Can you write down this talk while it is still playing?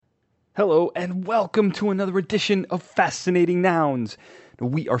Hello and welcome to another edition of Fascinating Nouns.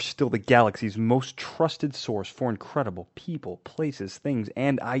 We are still the galaxy's most trusted source for incredible people, places, things,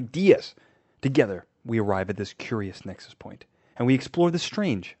 and ideas. Together, we arrive at this curious nexus point, and we explore the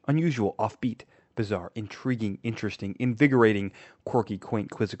strange, unusual, offbeat, bizarre, intriguing, interesting, invigorating, quirky,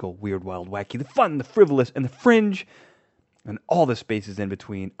 quaint, quizzical, weird, wild, wacky, the fun, the frivolous, and the fringe, and all the spaces in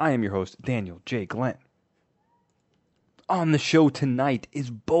between. I am your host, Daniel J. Glenn. On the show tonight is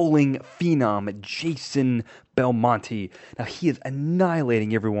bowling phenom Jason Belmonte. Now, he is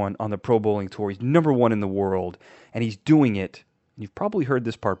annihilating everyone on the Pro Bowling Tour. He's #1 in the world, and he's doing it, you've probably heard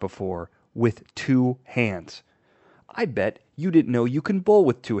this part before, with two hands. I bet you didn't know you can bowl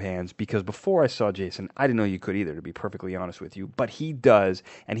with two hands, because before I saw Jason, I didn't know you could either, to be perfectly honest with you. But he does,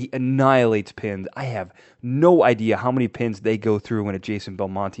 and he annihilates pins. I have no idea how many pins they go through in a Jason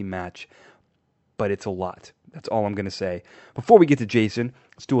Belmonte match, but it's a lot. That's all I'm going to say. Before we get to Jason,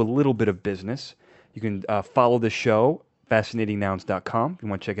 let's do a little bit of business. You can follow the show, fascinatingnouns.com. If you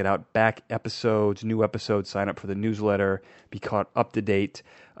want to check it out, back episodes, new episodes, sign up for the newsletter, be caught up to date.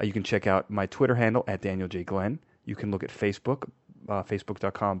 You can check out my Twitter handle, at Daniel J. Glenn. You can look at Facebook,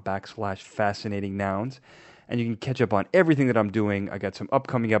 facebook.com/fascinatingnouns. And you can catch up on everything that I'm doing. I got some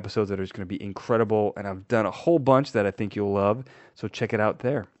upcoming episodes that are just going to be incredible, and I've done a whole bunch that I think you'll love, so check it out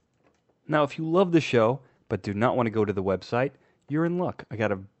there. Now, if you love the show, but do not want to go to the website, you're in luck. I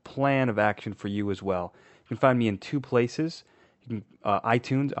got a plan of action for you as well. You can find me in two places. You can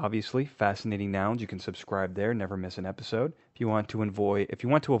iTunes, obviously, Fascinating Nouns. You can subscribe there, never miss an episode. If you want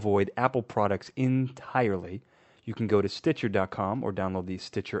to avoid Apple products entirely, you can go to Stitcher.com or download the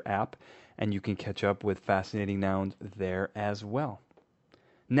Stitcher app, and you can catch up with Fascinating Nouns there as well.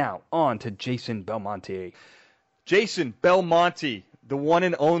 Now, on to Jason Belmonte. Jason Belmonte, the one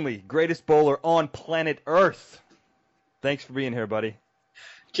and only greatest bowler on planet Earth. Thanks for being here, buddy.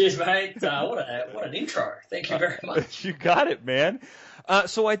 Cheers, mate. What an intro. Thank you very much. You got it, man.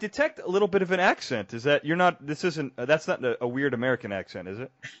 So I detect a little bit of an accent. Is that that's not a weird American accent, is it?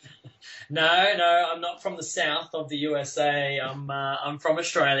 No, I'm not from the south of the USA. I'm from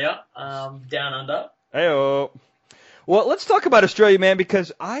Australia, down under. Hey-o. Well, let's talk about Australia, man,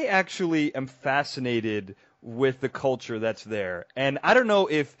 because I actually am fascinated with the culture that's there. And I don't know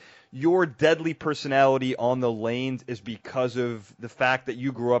if your deadly personality on the lanes is because of the fact that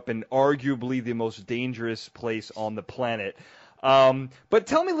you grew up in arguably the most dangerous place on the planet. But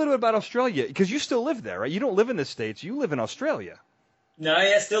tell me a little bit about Australia, because you still live there, right? You don't live in the States. You live in Australia. No,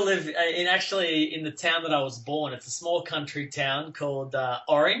 I still live in the town that I was born. It's a small country town called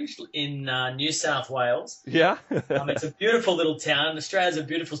Orange in New South Wales. Yeah. It's a beautiful little town. Australia's a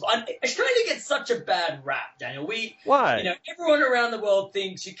beautiful spot. Australia gets such a bad rap, Daniel. Why? Everyone around the world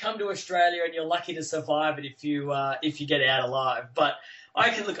thinks you come to Australia and you're lucky to survive it if you get out alive. But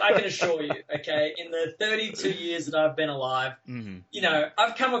I can assure you, okay, in the 32 years that I've been alive,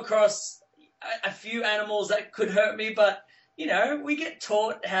 I've come across a few animals that could hurt me, but we get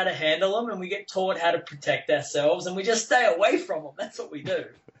taught how to handle them, and we get taught how to protect ourselves, and we just stay away from them. That's what we do.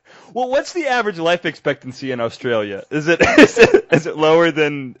 Well, what's the average life expectancy in Australia? Is it lower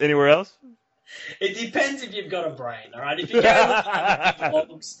than anywhere else? It depends if you've got a brain, all right? If you go looking at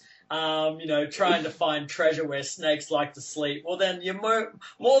logs, trying to find treasure where snakes like to sleep, well, then you're more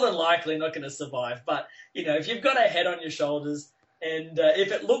than likely not going to survive. But, if you've got a head on your shoulders, and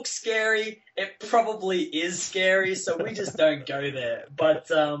if it looks scary, it probably is scary, so we just don't go there. But,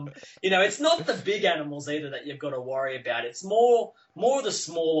 it's not the big animals either that you've got to worry about. It's more the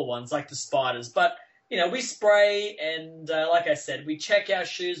smaller ones, like the spiders. But, we spray, and like I said, we check our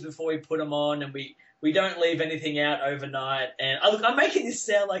shoes before we put them on, and we don't leave anything out overnight. And look, I'm making this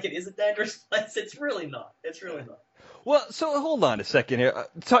sound like it is a dangerous place. It's really not. It's really not. Well, so hold on a second here.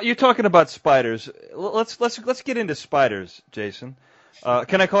 You're talking about spiders. Let's get into spiders, Jason.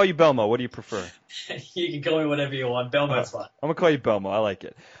 Can I call you Belmo? What do you prefer? You can call me whatever you want. Belmo's fine. I'm gonna call you Belmo. I like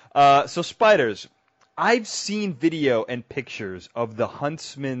it. So spiders. I've seen video and pictures of the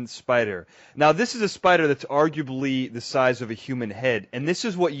huntsman spider. Now, this is a spider that's arguably the size of a human head, and this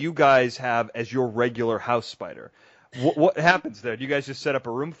is what you guys have as your regular house spider. What happens there? Do you guys just set up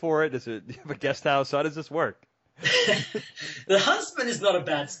a room for it? Do you have a guest house? How does this work? The huntsman is not a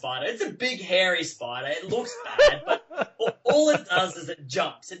bad spider. It's a big, hairy spider. It looks bad, but all it does is it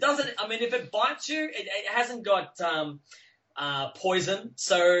jumps. It doesn't. I mean, if it bites you, it hasn't got poison,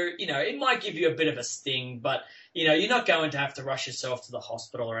 so it might give you a bit of a sting, but you're not going to have to rush yourself to the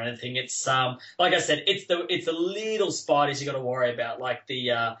hospital or anything. It's like I said, it's the little spiders you got to worry about, like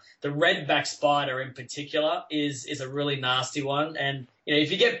the redback spider in particular is a really nasty one, and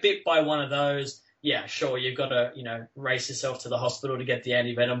if you get bit by one of those, yeah, sure, you've got to, race yourself to the hospital to get the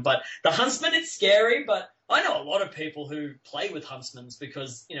antivenom. But the huntsman, it's scary. But I know a lot of people who play with huntsmans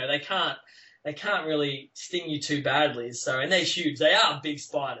because, they can't really sting you too badly. So, and they're huge. They are big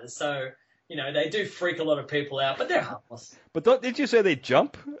spiders. So, they do freak a lot of people out, but they're harmless. But did you say they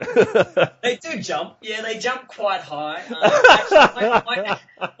jump? They do jump. Yeah, they jump quite high. Actually,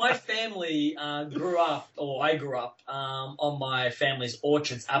 my family grew up, or I grew up, on my family's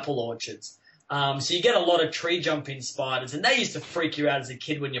orchards, apple orchards. So you get a lot of tree jumping spiders, and they used to freak you out as a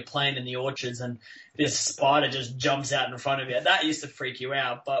kid when you're playing in the orchards and this spider just jumps out in front of you. That used to freak you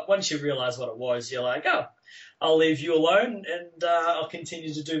out. But once you realize what it was, you're like, oh, I'll leave you alone and I'll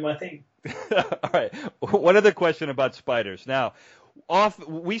continue to do my thing. All right. One other question about spiders. Now,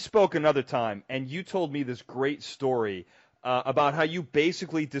 we spoke another time, and you told me this great story about how you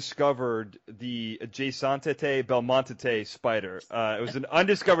basically discovered the Jason Belmonte.Â spider. It was an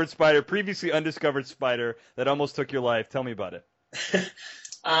undiscovered spider, previously undiscovered spider that almost took your life. Tell me about it.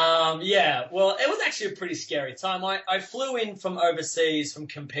 Yeah, well, it was actually a pretty scary time. I flew in from overseas from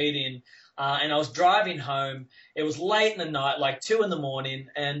competing, and I was driving home. It was late in the night, like 2 a.m,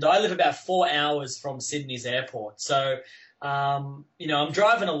 and I live about 4 hours from Sydney's airport. So, I'm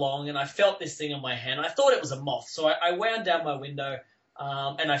driving along, and I felt this thing on my hand. I thought it was a moth, so I wound down my window,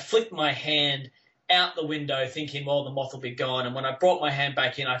 and I flicked my hand out the window thinking, well, the moth will be gone. And when I brought my hand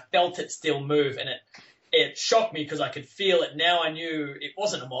back in, I felt it still move, and it shocked me because I could feel it. Now I knew it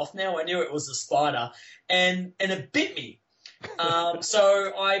wasn't a moth. Now I knew it was a spider, and it bit me.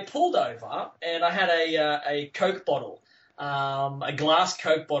 So I pulled over, and I had a Coke bottle, a glass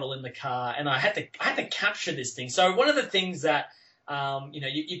Coke bottle in the car, and I had to capture this thing. So one of the things that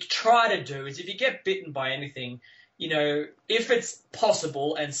you try to do is if you get bitten by anything, if it's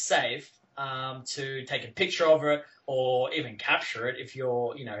possible and safe, to take a picture of it or even capture it if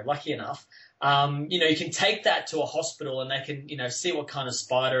you're lucky enough. You can take that to a hospital and they can, see what kind of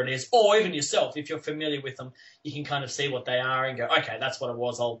spider it is, or even yourself, if you're familiar with them, you can kind of see what they are and go, okay, that's what it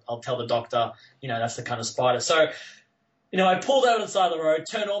was. I'll tell the doctor, that's the kind of spider. So, I pulled over to the side of the road,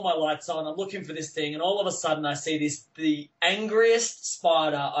 turned all my lights on. I'm looking for this thing, and all of a sudden I see the angriest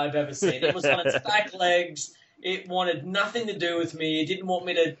spider I've ever seen. It was on its back legs. It wanted nothing to do with me. It didn't want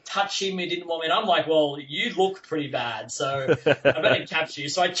me to touch him. It didn't want me. And I'm like, well, you look pretty bad, so I better capture you.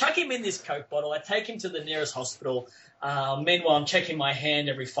 So I chuck him in this Coke bottle. I take him to the nearest hospital. Meanwhile, I'm checking my hand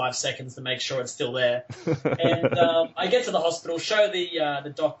every 5 seconds to make sure it's still there. And I get to the hospital, show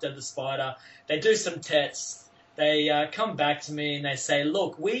the doctor the spider. They do some tests. They come back to me and they say,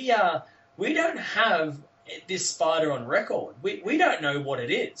 look, we don't have this spider on record. We don't know what it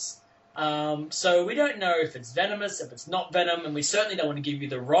is. So we don't know if it's venomous, if it's not venom, and we certainly don't want to give you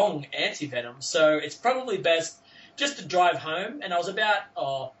the wrong anti-venom. So it's probably best just to drive home. And I was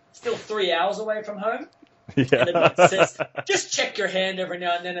about still 3 hours away from home. Yeah. And the doctor says, just check your hand every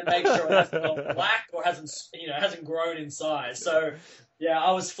now and then and make sure it hasn't gone black or hasn't grown in size. So yeah,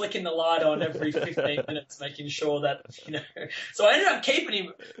 I was flicking the light on every 15 minutes, making sure that So I ended up keeping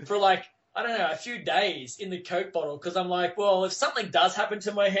him for a few days in the Coke bottle because I'm like, well, if something does happen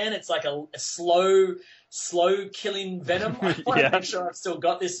to my hand, it's like a slow killing venom. I want to make sure I've still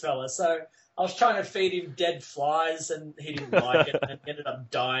got this fella. So I was trying to feed him dead flies and he didn't like it and ended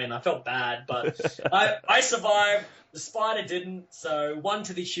up dying. I felt bad, but I survived. The spider didn't. So 1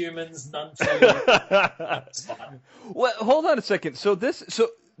 to the humans, none to the spider. Well, hold on a second. So this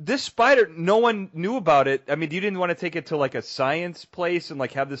spider, no one knew about it. I mean, you didn't want to take it to a science place and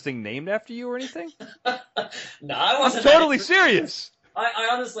have this thing named after you or anything? No, I wasn't. I'm totally serious. I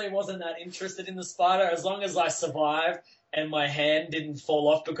honestly wasn't that interested in the spider as long as I survived and my hand didn't fall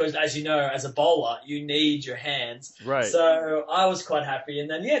off because, as you know, as a bowler, you need your hands. Right. So I was quite happy. And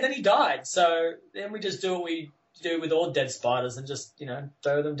then he died. So then we just do what we do with all dead spiders and just,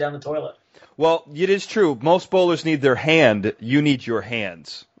 throw them down the toilet. Well, it is true. Most bowlers need their hand. You need your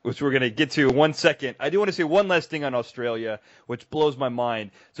hands, which we're going to get to in 1 second. I do want to say one last thing on Australia, which blows my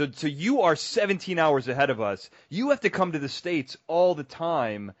mind. So you are 17 hours ahead of us. You have to come to the States all the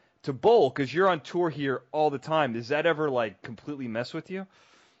time to bowl because you're on tour here all the time. Does that ever completely mess with you?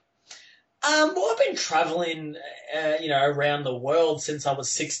 Well, I've been traveling, around the world since I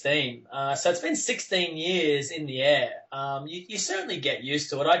was 16. So it's been 16 years in the air. You certainly get used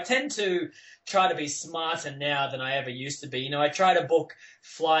to it. I tend to try to be smarter now than I ever used to be. I try to book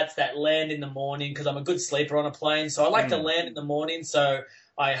flights that land in the morning because I'm a good sleeper on a plane. So I like to land in the morning. So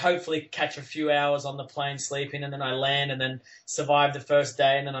I hopefully catch a few hours on the plane sleeping and then I land and then survive the first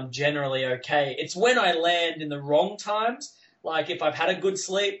day and then I'm generally okay. It's when I land in the wrong times, like if I've had a good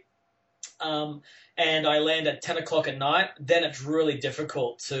sleep, and I land at 10 o'clock at night, then it's really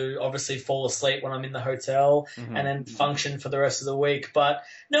difficult to obviously fall asleep when I'm in the hotel and then function for the rest of the week. But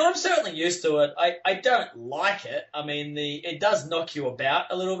no, I'm certainly used to it. I don't like it. I mean, it does knock you about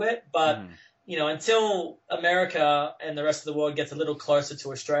a little bit, but until America and the rest of the world gets a little closer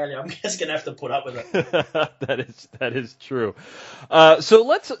to Australia, I'm just going to have to put up with it. That is true.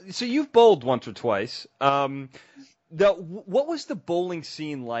 So you've bowled once or twice. What was the bowling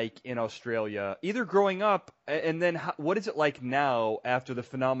scene like in Australia, either growing up and then what is it like now after the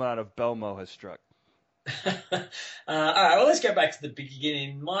phenomenon of Belmo has struck? All right, well, let's go back to the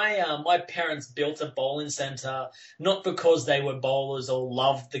beginning. My parents built a bowling centre not because they were bowlers or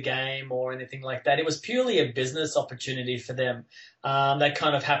loved the game or anything like that. It was purely a business opportunity for them. That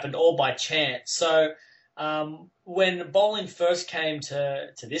kind of happened all by chance. So when bowling first came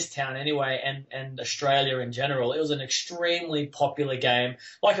to this town anyway, and Australia in general, it was an extremely popular game,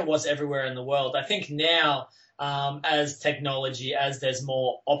 like it was everywhere in the world. I think now, as technology, as there's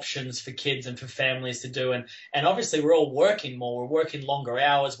more options for kids and for families to do, and obviously we're all working more, we're working longer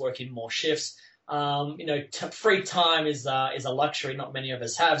hours, working more shifts. Free time is a luxury not many of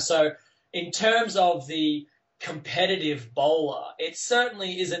us have. So in terms of the competitive bowler, it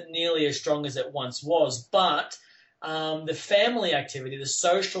certainly isn't nearly as strong as it once was, but the family activity, the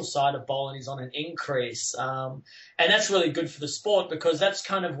social side of bowling is on an increase. And that's really good for the sport because that's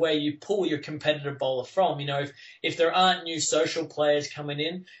kind of where you pull your competitive bowler from. If there aren't new social players coming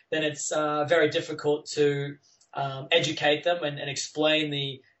in, then it's very difficult to educate them and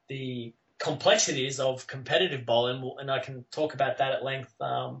explain the complexities of competitive bowling. And I can talk about that at length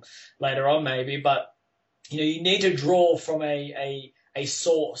later on maybe, but you need to draw from a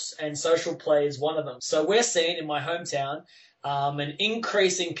source, and social play is one of them. So we're seeing in my hometown an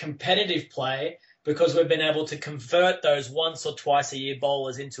increase in competitive play because we've been able to convert those once or twice a year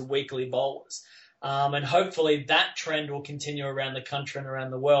bowlers into weekly bowlers. And hopefully that trend will continue around the country and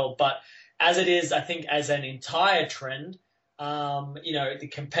around the world. But as it is, I think as an entire trend, the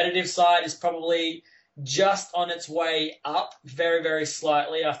competitive side is probably just on its way up very, very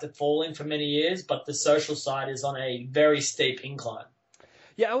slightly after falling for many years, but the social side is on a very steep incline.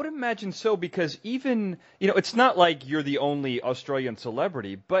 Yeah, I would imagine so because even, it's not like you're the only Australian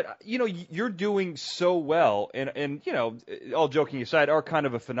celebrity, but, you're doing so well and all joking aside, are kind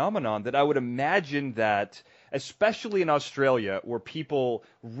of a phenomenon that I would imagine that, especially in Australia, where people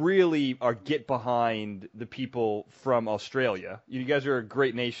really get behind the people from Australia. You guys are a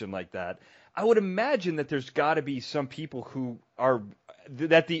great nation like that. I would imagine that there's got to be some people who are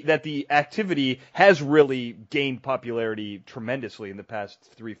that the activity has really gained popularity tremendously in the past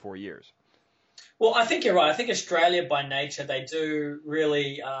 3-4 years. Well, I think you're right. I think Australia, by nature, they do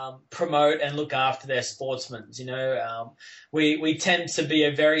really promote and look after their sportsmen. We tend to be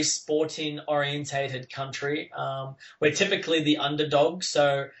a very sporting-orientated country. We're typically the underdog,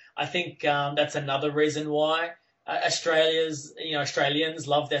 so I think that's another reason why Australians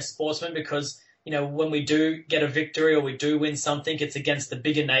love their sportsmen because, when we do get a victory or we do win something, it's against the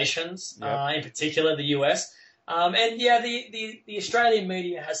bigger nations, in particular the US. The Australian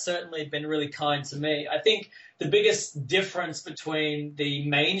media has certainly been really kind to me. I think the biggest difference between the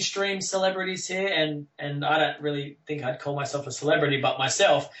mainstream celebrities here, and I don't really think I'd call myself a celebrity, but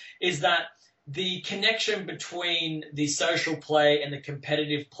myself, is that the connection between the social play and the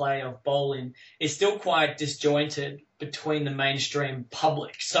competitive play of bowling is still quite disjointed between the mainstream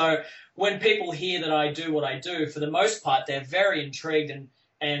public. So when people hear that I do what I do, for the most part, they're very intrigued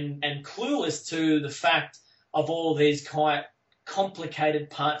and clueless to the fact of all these quite complicated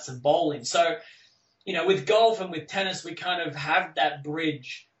parts of bowling. So, with golf and with tennis, we kind of have that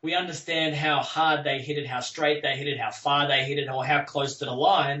bridge. We understand how hard they hit it, how straight they hit it, how far they hit it, or how close to the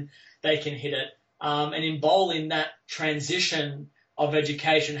line they can hit it. And in bowling, that transition of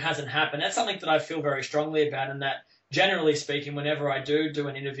education hasn't happened. That's something that I feel very strongly about, and that generally speaking, whenever I do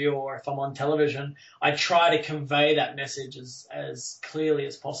an interview or if I'm on television, I try to convey that message as clearly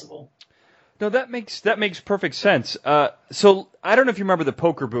as possible. No, that makes perfect sense. So I don't know if you remember the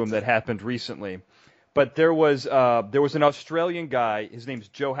poker boom that happened recently, but there was an Australian guy. His name's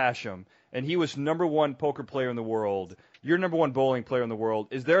Joe Hasham, and he was number one poker player in the world. You're number one bowling player in the world.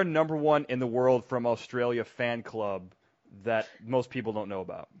 Is there a number one in the world from Australia fan club that most people don't know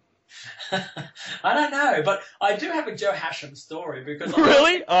about? I don't know, but I do have a Joe Hasham story because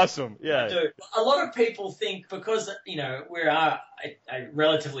really awesome. Yeah, I do. A lot of people think because we are a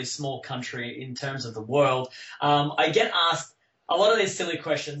relatively small country in terms of the world. I get asked a lot of these silly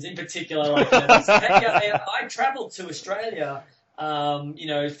questions. In particular, like I travelled to Australia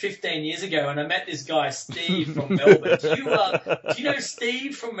 15 years ago, and I met this guy, Steve from Melbourne. Do you know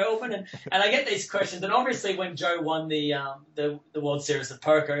Steve from Melbourne? And I get these questions, and obviously when Joe won the World Series of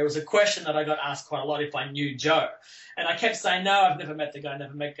Poker, it was a question that I got asked quite a lot if I knew Joe. And I kept saying, no, I've never met the guy,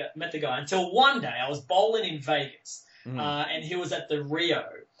 met the guy. Until one day I was bowling in Vegas, and he was at the Rio,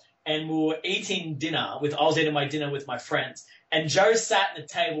 and we were eating dinner I was eating my dinner with my friends, and Joe sat at the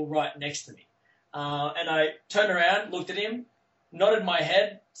table right next to me. And I turned around, looked at him, nodded my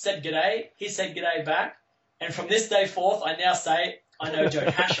head, said g'day. He said g'day back. And from this day forth, I now say, I know Joe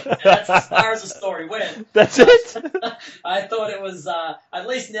Hashem. And that's as far as the story went. That's it? I thought it was, at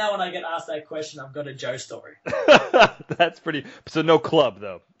least now when I get asked that question, I've got a Joe story. That's pretty. So no club,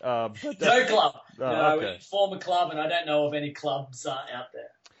 though. No club. No, okay. we form a club, and I don't know of any clubs out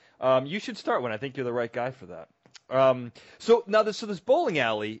there. You should start one. I think you're the right guy for that. So this bowling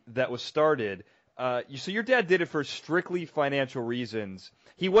alley that was started, so your dad did it for strictly financial reasons.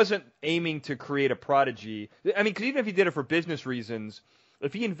 He wasn't aiming to create a prodigy. I mean, because even if he did it for business reasons,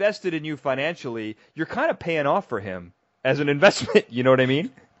 if he invested in you financially, you're kind of paying off for him as an investment. You know what I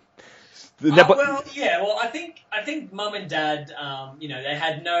mean? I think Mum and Dad, they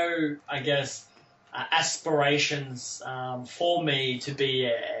had no, I guess, aspirations for me to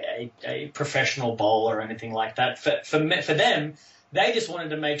be a professional bowler or anything like that. For them, they just wanted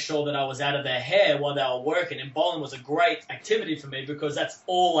to make sure that I was out of their hair while they were working. And bowling was a great activity for me because that's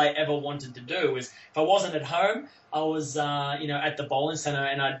all I ever wanted to do. Is if I wasn't at home, I was at the bowling center,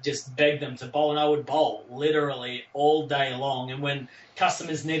 and I'd just beg them to bowl, and I would bowl literally all day long. And when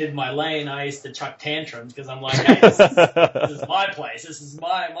customers needed my lane, I used to chuck tantrums because I'm like, hey, this is my place, this is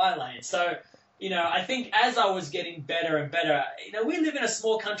my lane. So, I think as I was getting better and better, we live in a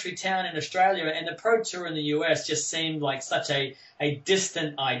small country town in Australia, and the Pro Tour in the US just seemed like such a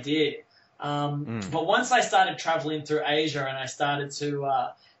distant idea. But once I started traveling through Asia, and I started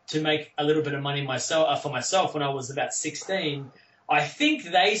to make a little bit of money for myself when I was about 16, I think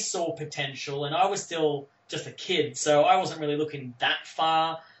they saw potential, and I was still just a kid, so I wasn't really looking that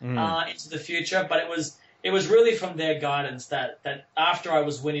far into the future. But it was really from their guidance that after I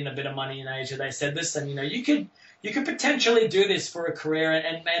was winning a bit of money in Asia, they said, listen, you could potentially do this for a career,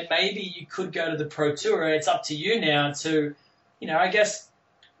 and maybe you could go to the Pro Tour. It's up to you now to, I guess,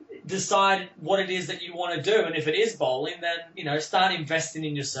 decide what it is that you want to do. And if it is bowling, then, start investing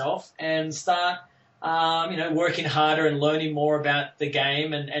in yourself and start, working harder and learning more about the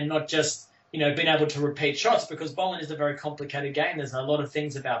game, and not just, being able to repeat shots, because bowling is a very complicated game. There's a lot of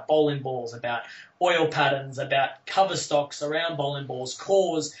things about bowling balls, about oil patterns, about cover stocks around bowling balls,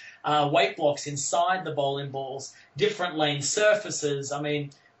 cores, weight blocks inside the bowling balls, different lane surfaces. I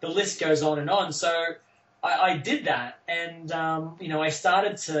mean, the list goes on and on. So I did that, and, I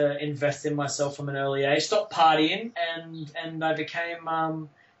started to invest in myself from an early age, stopped partying, and I became,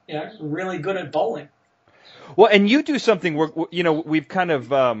 really good at bowling. Well, and you do something where, we've kind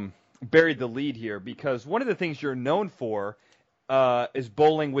of buried the lead here, because one of the things you're known for is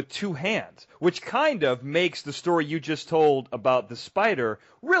bowling with two hands, which kind of makes the story you just told about the spider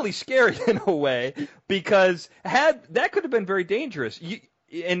really scary in a way, because that could have been very dangerous.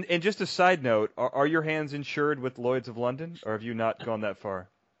 And just a side note, are your hands insured with Lloyd's of London, or have you not gone that far?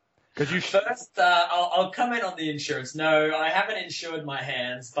 Because you first, I'll comment on the insurance. No, I haven't insured my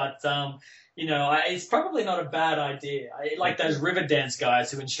hands, but it's probably not a bad idea. Like those river dance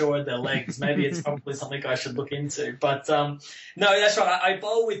guys who insured their legs. Maybe it's probably something I should look into. But no, that's right. I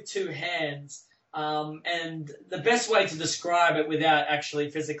bowl with two hands. And the best way to describe it without actually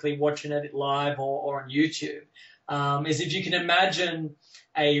physically watching it live or on YouTube is if you can imagine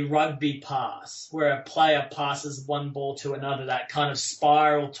a rugby pass where a player passes one ball to another, that kind of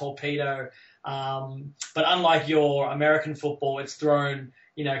spiral torpedo. But unlike your American football, it's thrown,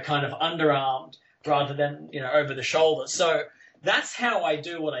 kind of underarmed rather than, over the shoulder. So that's how I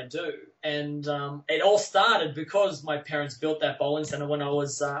do what I do. And it all started because my parents built that bowling center when I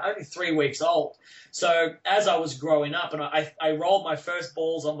was only 3 weeks old. So as I was growing up, and I rolled my first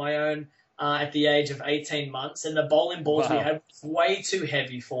balls on my own at the age of 18 months, and the bowling balls we had was way too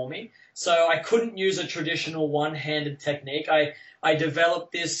heavy for me. So I couldn't use a traditional one-handed technique. I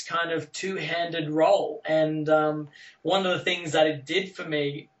developed this kind of two-handed roll. And one of the things that it did for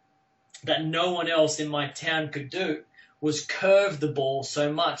me that no one else in my town could do was curve the ball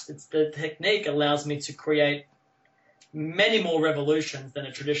so much. The technique allows me to create many more revolutions than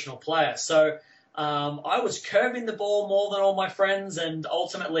a traditional player. So I was curving the ball more than all my friends, and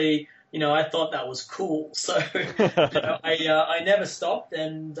ultimately, I thought that was cool. So I never stopped.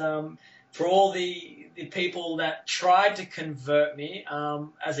 And for all the people that tried to convert me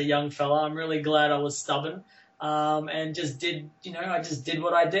as a young fella, I'm really glad I was stubborn. and just did, I just did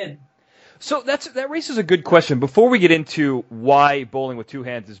what I did. So that raises a good question. Before we get into why bowling with two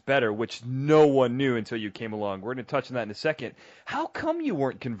hands is better, which no one knew until you came along, we're going to touch on that in a second. How come you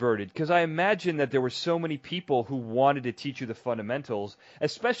weren't converted? Because I imagine that there were so many people who wanted to teach you the fundamentals,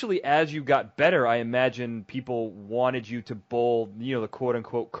 especially as you got better. I imagine people wanted you to bowl, the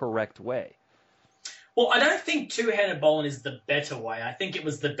quote-unquote correct way. Well, I don't think two-handed bowling is the better way. I think it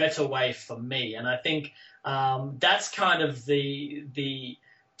was the better way for me, and I think that's kind of the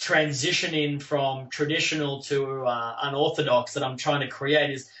transitioning from traditional to unorthodox that I'm trying to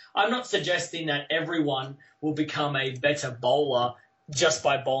create. Is I'm not suggesting that everyone will become a better bowler just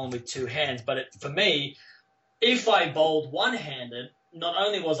by bowling with two hands, but for me, if I bowled one-handed, not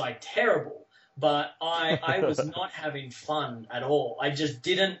only was I terrible, but I was not having fun at all. I just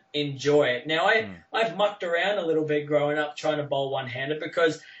didn't enjoy it. Now, I've mucked around a little bit growing up trying to bowl one-handed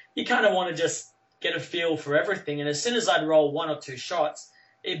because you kind of want to just get a feel for everything. And as soon as I'd roll one or two shots,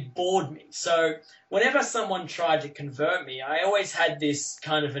 it bored me. So whenever someone tried to convert me, I always had this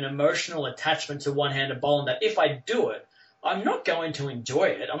kind of an emotional attachment to one-handed bowling that if I do it, I'm not going to enjoy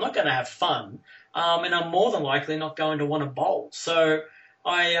it. I'm not going to have fun. And I'm more than likely not going to want to bowl. So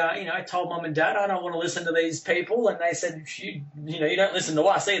I told mum and dad I don't want to listen to these people, and they said you don't listen to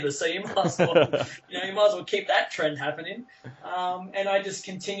us either, so you might as well keep that trend happening. And I just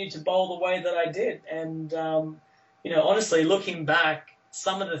continued to bowl the way that I did, and honestly, looking back,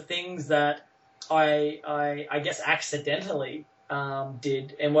 some of the things that I guess accidentally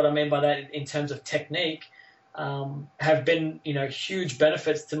did, and what I mean by that in terms of technique, have been huge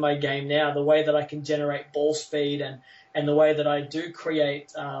benefits to my game now. The way that I can generate ball speed and the way that I do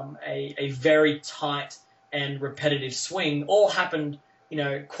create a very tight and repetitive swing all happened,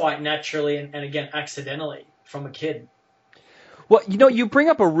 quite naturally and again, accidentally from a kid. Well, you bring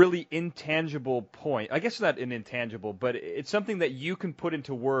up a really intangible point. I guess not an intangible, but it's something that you can put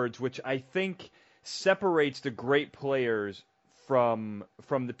into words, which I think separates the great players from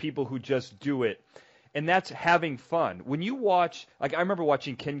the people who just do it. And that's having fun. When you watch, I remember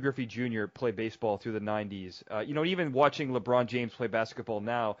watching Ken Griffey Jr. play baseball through the 90s, even watching LeBron James play basketball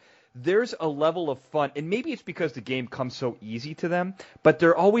now, there's a level of fun. And maybe it's because the game comes so easy to them, but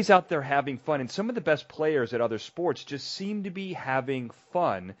they're always out there having fun. And some of the best players at other sports just seem to be having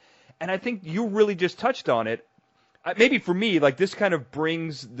fun. And I think you really just touched on it. Maybe for me, this kind of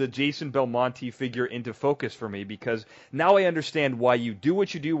brings the Jason Belmonte figure into focus for me, because now I understand why you do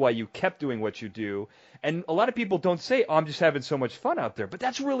what you do, why you kept doing what you do. And a lot of people don't say, I'm just having so much fun out there. But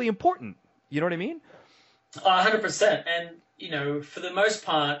that's really important. You know what I mean? 100%. And, for the most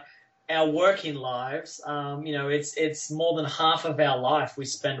part, our working lives, it's more than half of our life we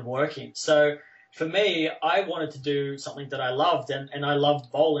spend working. So for me, I wanted to do something that I loved, and I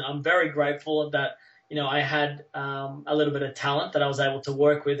loved bowling. I'm very grateful that I had a little bit of talent that I was able to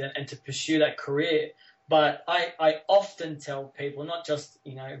work with and to pursue that career. But I often tell people, not just,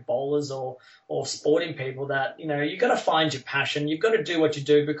 bowlers or sporting people, that, you've got to find your passion. You've got to do what you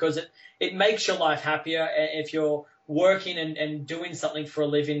do because it makes your life happier if you're working and doing something for a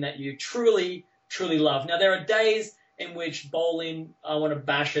living that you truly, truly love. Now, there are days in which bowling, I want to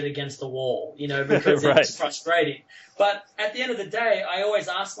bash it against the wall, because Right. It's frustrating. But at the end of the day, I always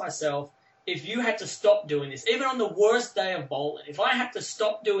ask myself, if you had to stop doing this, even on the worst day of bowling, if I had to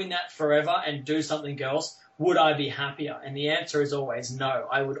stop doing that forever and do something else, would I be happier? And the answer is always no.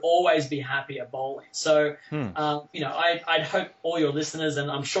 I would always be happier bowling. So, I'd hope all your listeners,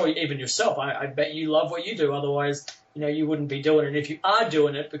 and I'm sure even yourself, I bet you love what you do. Otherwise, you wouldn't be doing it. And if you are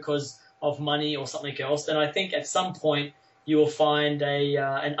doing it because of money or something else, then I think at some point you will find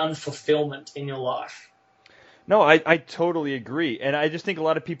an unfulfillment in your life. No, I totally agree. And I just think a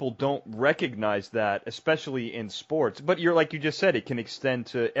lot of people don't recognize that, especially in sports. But like you just said, it can extend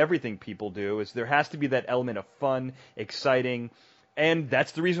to everything people do. Is there has to be that element of fun, exciting, and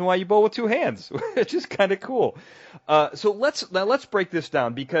that's the reason why you bowl with two hands, which is kind of cool. So let's break this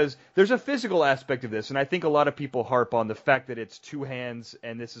down, because there's a physical aspect of this, and I think a lot of people harp on the fact that it's two hands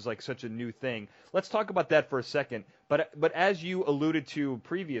and this is such a new thing. Let's talk about that for a second. But as you alluded to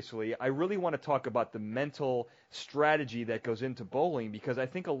previously, I really want to talk about the mental strategy that goes into bowling, because I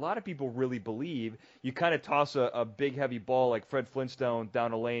think a lot of people really believe you kind of toss a big heavy ball like Fred Flintstone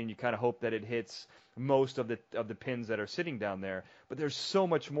down a lane, you kind of hope that it hits most of the pins that are sitting down there. But there's so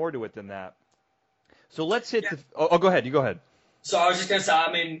much more to it than that. So let's hit go ahead. You go ahead. So I was just going to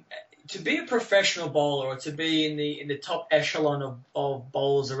say, to be a professional bowler or to be in the top echelon of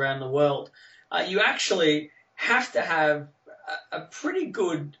bowlers around the world, you actually have to have a pretty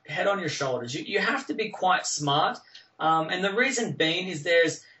good head on your shoulders. You have to be quite smart. And the reason being is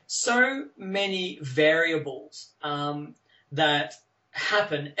there's so many variables that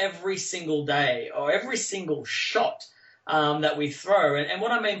happen every single day or every single shot that we throw. And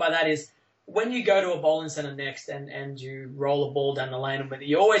what I mean by that is when you go to a bowling center next and you roll a ball down the lane,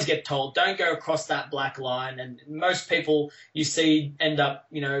 you always get told, don't go across that black line. And most people you see end up,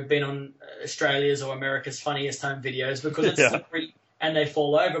 being on Australia's or America's Funniest Home Videos because it's slippery and they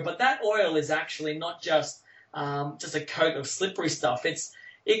fall over. But that oil is actually not just a coat of slippery stuff.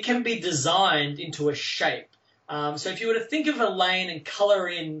 It can be designed into a shape. So if you were to think of a lane and color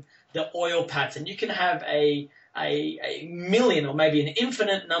in the oil pattern, you can have a million or maybe an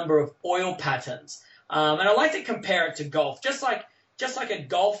infinite number of oil patterns. And I like to compare it to golf. Just like a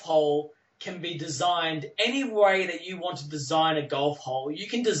golf hole can be designed any way that you want to design a golf hole, you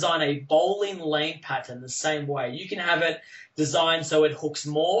can design a bowling lane pattern the same way. You can have it designed so it hooks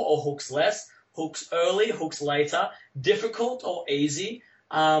more or hooks less, hooks early, hooks later, difficult or easy.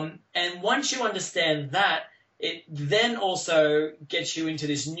 And once you understand that, it then also gets you into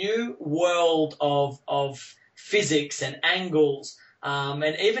this new world of physics and angles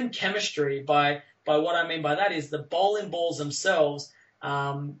and even chemistry. By what I mean by that is the bowling balls themselves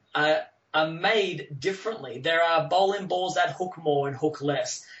are made differently. There are bowling balls that hook more and hook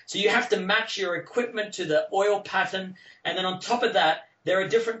less. So you have to match your equipment to the oil pattern. And then on top of that, there are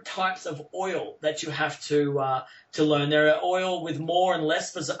different types of oil that you have to learn. There are oil with more and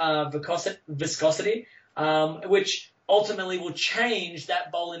less viscosity, which ultimately will change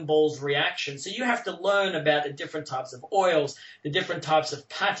that bowling ball's reaction. So you have to learn about the different types of oils, the different types of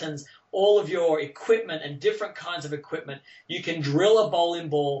patterns, all of your equipment and different kinds of equipment. You can drill a bowling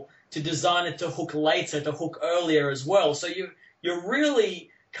ball to design it to hook later, to hook earlier as well. So you're really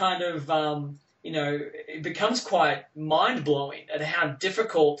kind of, it becomes quite mind-blowing at how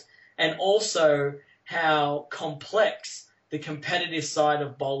difficult and also how complex the competitive side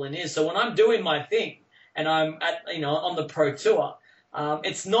of bowling is. So when I'm doing my thing and I'm on the pro tour,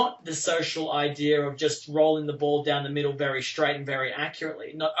 it's not the social idea of just rolling the ball down the middle very straight and very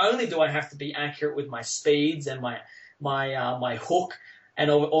accurately. Not only do I have to be accurate with my speeds and my hook and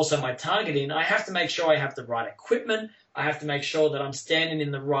also my targeting, I have to make sure I have the right equipment. I have to make sure that I'm standing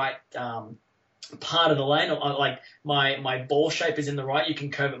in the right part of the lane, or like my ball shape is in the right. You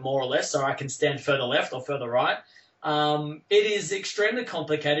can curve it more or less, so I can stand further left or further right. It is extremely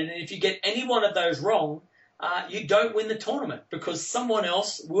complicated, and if you get any one of those wrong, you don't win the tournament because someone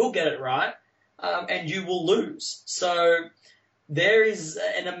else will get it right, and you will lose. So there is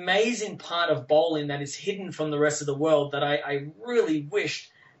an amazing part of bowling that is hidden from the rest of the world that I really wished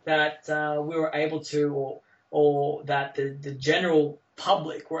that we were able to, or that the general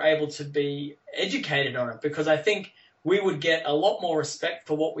public were able to be educated on it, because I think we would get a lot more respect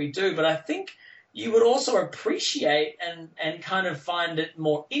for what we do, but I think you would also appreciate and kind of find it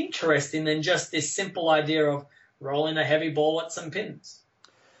more interesting than just this simple idea of rolling a heavy ball at some pins.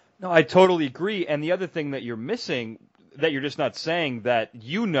 No, I totally agree. And the other thing that you're missing, that you're just not saying, that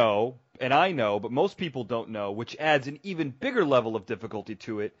you know and I know, but most people don't know, which adds an even bigger level of difficulty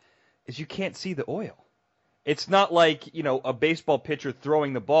to it, is you can't see the oil. It's not like, a baseball pitcher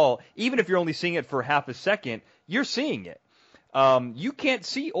throwing the ball. Even if you're only seeing it for half a second, you're seeing it. You can't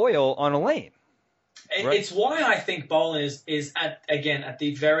see oil on a lane. Right? It's why I think bowling is at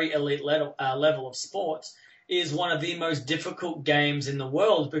the very elite level of sports, is one of the most difficult games in the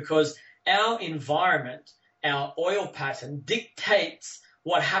world, because our environment, our oil pattern dictates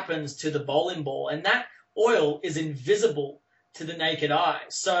what happens to the bowling ball, and that oil is invisible to the naked eye.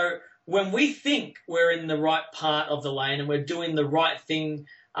 So when we think we're in the right part of the lane and we're doing the right thing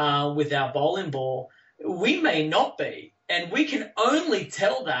with our bowling ball, we may not be. And we can only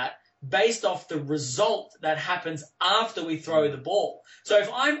tell that based off the result that happens after we throw the ball. So if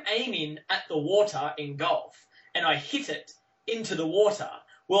I'm aiming at the water in golf and I hit it into the water,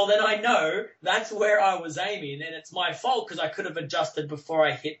 well, then I know that's where I was aiming, and it's my fault because I could have adjusted before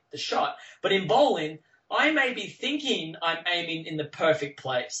I hit the shot. But in bowling, I may be thinking I'm aiming in the perfect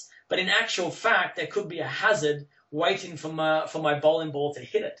place, but in actual fact, there could be a hazard waiting for my bowling ball to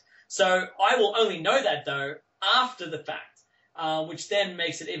hit it. So I will only know that, though, after the fact, which then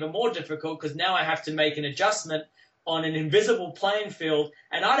makes it even more difficult, because now I have to make an adjustment on an invisible playing field,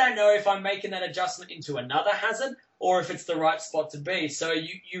 and I don't know if I'm making that adjustment into another hazard or if it's the right spot to be. So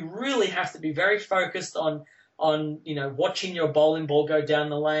you really have to be very focused on watching your bowling ball go down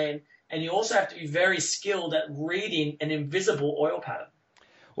the lane, and you also have to be very skilled at reading an invisible oil pattern.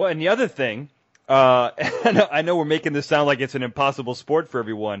 Well, and the other thing, I know we're making this sound like it's an impossible sport for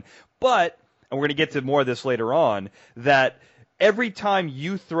everyone, but, and we're going to get to more of this later on, that every time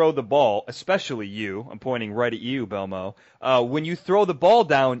you throw the ball, especially you, I'm pointing right at you, Belmo, when you throw the ball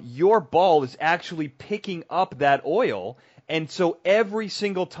down, your ball is actually picking up that oil. And so every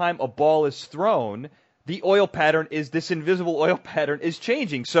single time a ball is thrown, the oil pattern this invisible oil pattern is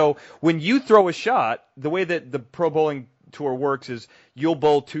changing. So when you throw a shot, the way that the Pro Bowling Tour works is you'll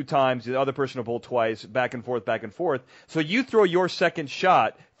bowl 2 times, the other person will bowl twice, back and forth, back and forth. So you throw your second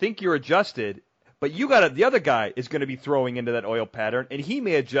shot, think you're adjusted, but the other guy is going to be throwing into that oil pattern, and he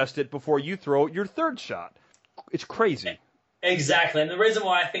may adjust it before you throw your third shot. It's crazy. Exactly. And the reason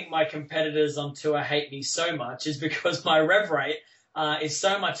why I think my competitors on tour hate me so much is because my rev rate is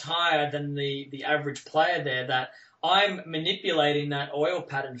so much higher than the average player there that I'm manipulating that oil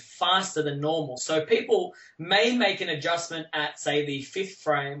pattern faster than normal. So people may make an adjustment at, say, the 5th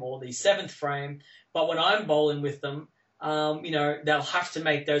frame or the 7th frame, but when I'm bowling with them, they'll have to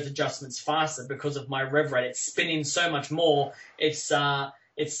make those adjustments faster because of my rev rate. It's spinning so much more. It's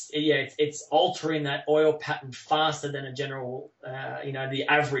altering that oil pattern faster than a general, the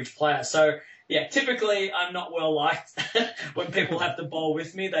average player. So yeah, typically I'm not well liked when people have to bowl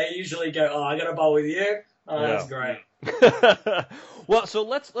with me. They usually go, "Oh, I got to bowl with you." Oh, yeah. That's great. Well, so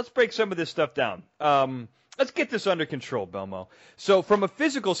let's break some of this stuff down. Let's get this under control, Belmo. So from a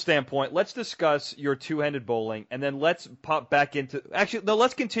physical standpoint, let's discuss your two-handed bowling, and then let's pop back into – actually, no,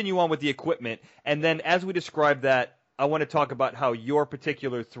 let's continue on with the equipment. And then as we describe that, I want to talk about how your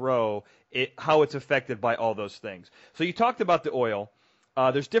particular throw, how it's affected by all those things. So you talked about the oil.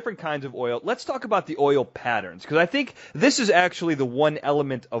 There's different kinds of oil. Let's talk about the oil patterns, because I think this is actually the one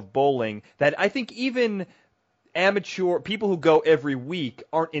element of bowling that I think even – amateur people who go every week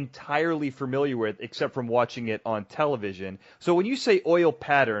aren't entirely familiar with, except from watching it on television. So when you say oil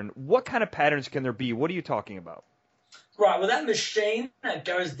pattern, what kind of patterns can there be? What are you talking about? Right, well, that machine that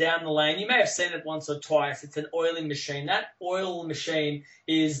goes down the lane, you may have seen it once or twice. It's an oiling machine. That oil machine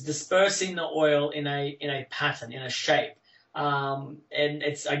is dispersing the oil in a pattern, in a shape. And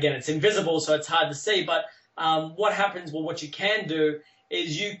it's invisible, so it's hard to see. But what you can do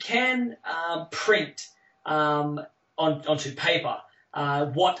is you can print onto paper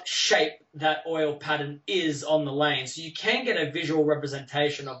what shape that oil pattern is on the lane. So you can get a visual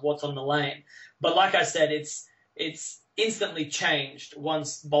representation of what's on the lane. But like I said, it's instantly changed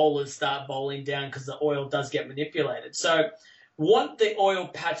once bowlers start bowling down because the oil does get manipulated. So what the oil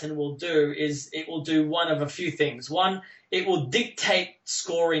pattern will do is it will do one of a few things. One, it will dictate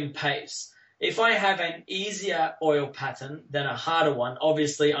scoring pace. If I have an easier oil pattern than a harder one,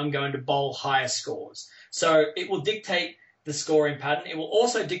 obviously I'm going to bowl higher scores. So it will dictate the scoring pattern. It will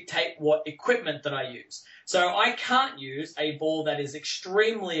also dictate what equipment that I use. So I can't use a ball that is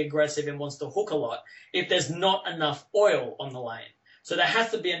extremely aggressive and wants to hook a lot if there's not enough oil on the lane. So there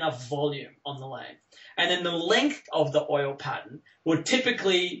has to be enough volume on the lane. And then the length of the oil pattern would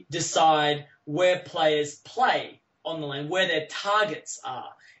typically decide where players play on the lane, where their targets are.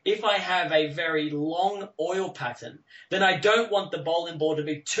 If I have a very long oil pattern, then I don't want the bowling ball to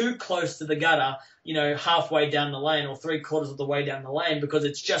be too close to the gutter, halfway down the lane or 3/4 of the way down the lane, because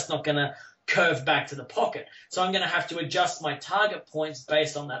it's just not going to curve back to the pocket. So I'm going to have to adjust my target points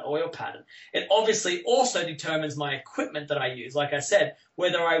based on that oil pattern. It obviously also determines my equipment that I use. Like I said,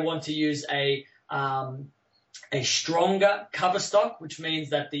 whether I want to use a stronger cover stock, which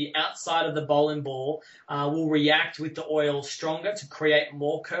means that the outside of the bowling ball will react with the oil stronger to create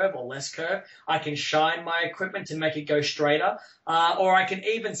more curve or less curve. I can shine my equipment to make it go straighter, or I can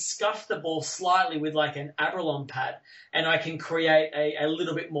even scuff the ball slightly with like an Abralon pad, and I can create a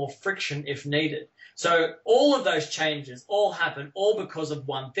little bit more friction if needed. So all of those changes all happen all because of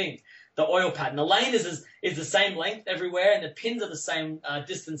one thing, the oil pattern. The lane is the same length everywhere, and the pins are the same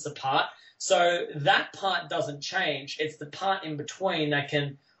distance apart. So that part doesn't change. It's the part in between that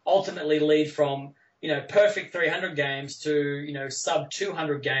can ultimately lead from, perfect 300 games to, sub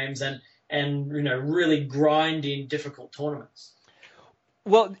 200 games and really grinding difficult tournaments.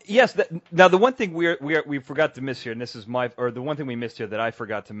 Well, yes. Now, the one thing we forgot to miss here, and this is the one thing we missed here that I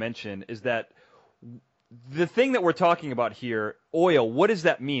forgot to mention is that the thing that we're talking about here, oil, what does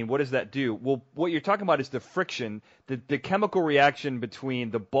that mean? What does that do? Well, what you're talking about is the friction, the chemical reaction between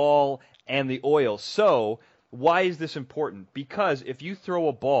the ball and the oil. So why is this important? Because if you throw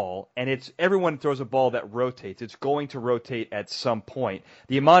a ball, and everyone throws a ball that rotates, it's going to rotate at some point.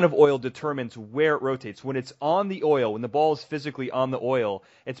 The amount of oil determines where it rotates. When it's on the oil, when the ball is physically on the oil,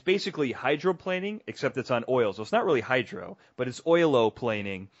 it's basically hydroplaning, except it's on oil. So it's not really hydro, but it's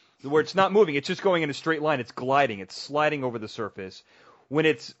oiloplaning, where it's not moving. It's just going in a straight line. It's gliding. It's sliding over the surface. When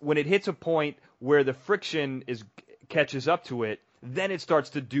it hits a point where the friction catches up to it, then it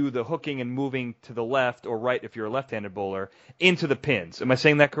starts to do the hooking and moving to the left or right if you're a left-handed bowler into the pins. Am I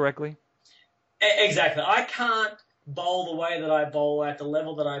saying that correctly? Exactly. I can't bowl the way that I bowl at the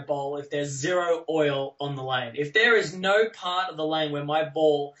level that I bowl if there's zero oil on the lane. If there is no part of the lane where my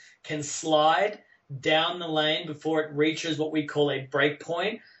ball can slide down the lane before it reaches what we call a break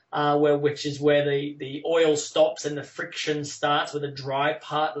point, which is where the oil stops and the friction starts, where the dry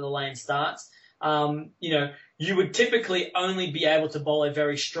part of the lane starts, you would typically only be able to bowl a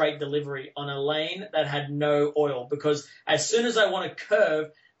very straight delivery on a lane that had no oil, because as soon as I want to curve,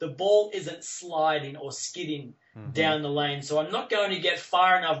 the ball isn't sliding or skidding down the lane. So I'm not going to get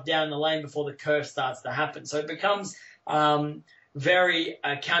far enough down the lane before the curve starts to happen. So it becomes very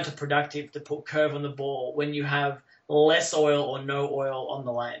counterproductive to put curve on the ball when you have less oil or no oil on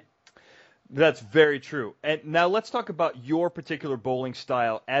the lane. That's very true. And now let's talk about your particular bowling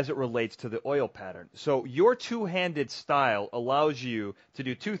style as it relates to the oil pattern. So your two-handed style allows you to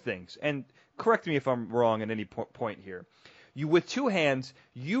do two things. And correct me if I'm wrong at any point here. With two hands,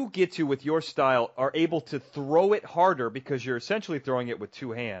 you get to, with your style, are able to throw it harder because you're essentially throwing it with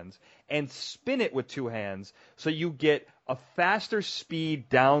two hands, and spin it with two hands, so you get a faster speed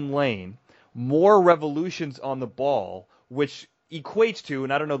down lane, more revolutions on the ball, which equates to,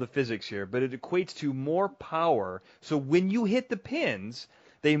 and I don't know the physics here, but it equates to more power. So when you hit the pins,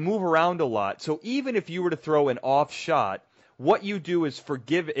 they move around a lot. So even if you were to throw an off shot, what you do is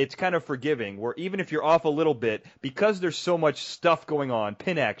it's kind of forgiving, where even if you're off a little bit, because there's so much stuff going on,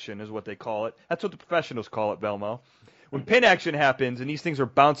 pin action is what they call it. That's what the professionals call it, Belmo. When pin action happens and these things are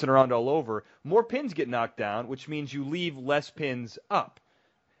bouncing around all over, more pins get knocked down, which means you leave less pins up.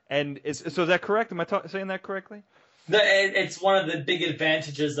 So is that correct? Am I saying that correctly? It's one of the big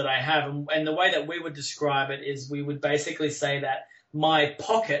advantages that I have. And the way that we would describe it is we would basically say that my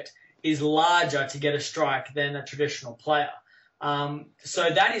pocket is larger to get a strike than a traditional player. So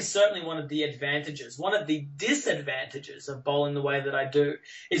that is certainly one of the advantages. One of the disadvantages of bowling the way that I do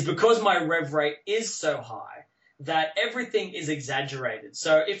is because my rev rate is so high that everything is exaggerated.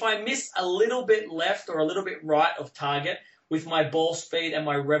 So if I miss a little bit left or a little bit right of target with my ball speed and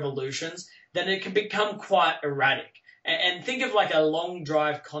my revolutions, then it can become quite erratic. And think of like a long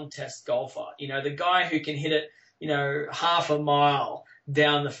drive contest golfer, the guy who can hit it, half a mile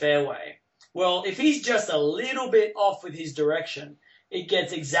down the fairway. Well, if he's just a little bit off with his direction, it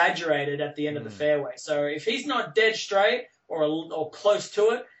gets exaggerated at the end of the fairway. So if he's not dead straight or close to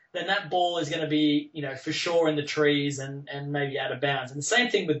it, then that ball is going to be, for sure in the trees and maybe out of bounds. And the same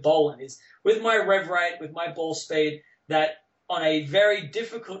thing with bowling is with my rev rate, with my ball speed, that on a very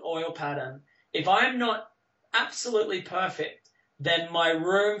difficult oil pattern, if I'm not absolutely perfect, then my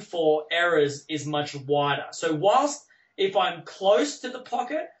room for errors is much wider. So whilst if I'm close to the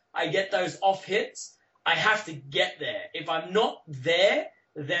pocket, I get those off hits, I have to get there. If I'm not there,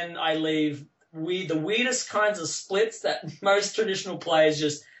 then I leave the weirdest kinds of splits that most traditional players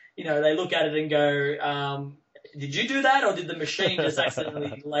just, they look at it and go, did you do that, or did the machine just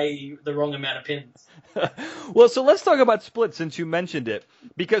accidentally lay the wrong amount of pins? Well, so let's talk about splits since you mentioned it.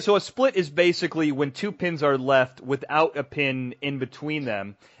 So a split is basically when two pins are left without a pin in between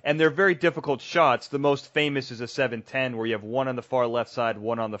them, and they're very difficult shots. The most famous is a 7-10, where you have one on the far left side,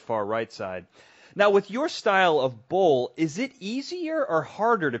 one on the far right side. Now, with your style of bowl, is it easier or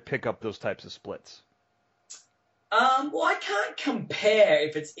harder to pick up those types of splits? Well, I can't compare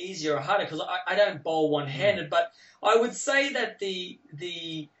if it's easier or harder because I don't bowl one-handed, but I would say that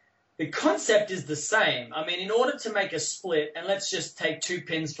the concept is the same. I mean, in order to make a split, and let's just take two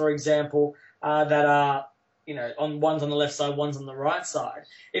pins, for example, that are, one's on the left side, one's on the right side.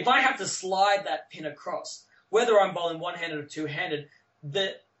 If I have to slide that pin across, whether I'm bowling one-handed or two-handed,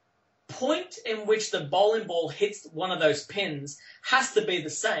 the point in which the bowling ball hits one of those pins has to be the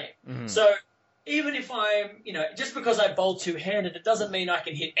same. Mm-hmm. So even if I'm, just because I bowl two-handed, it doesn't mean I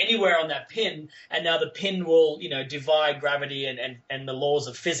can hit anywhere on that pin, and now the pin will, defy gravity and the laws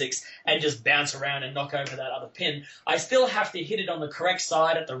of physics and just bounce around and knock over that other pin. I still have to hit it on the correct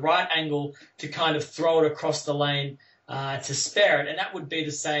side at the right angle to kind of throw it across the lane to spare it, and that would be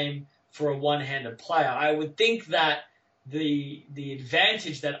the same for a one-handed player. I would think that the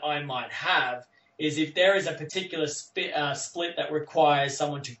advantage that I might have is if there is a particular split that requires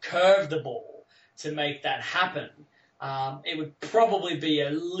someone to curve the ball to make that happen, it would probably be a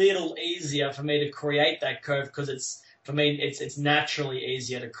little easier for me to create that curve because it's naturally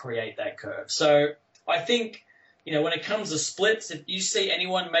easier to create that curve. So I think, when it comes to splits, if you see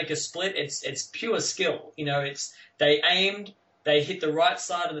anyone make a split, it's pure skill. They aimed, they hit the right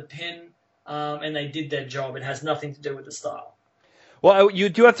side of the pin, and they did their job. It has nothing to do with the style. Well, you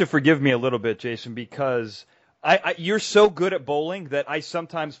do have to forgive me a little bit, Jason, because You're so good at bowling that I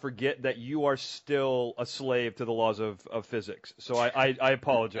sometimes forget that you are still a slave to the laws of physics. So I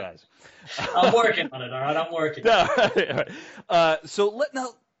apologize. I'm working on it, all right? I'm working. All right. Now,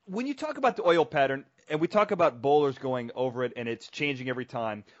 when you talk about the oil pattern, and we talk about bowlers going over it, and it's changing every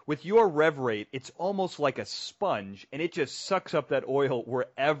time. With your rev rate, it's almost like a sponge, and it just sucks up that oil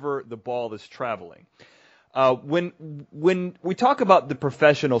wherever the ball is traveling. When we talk about the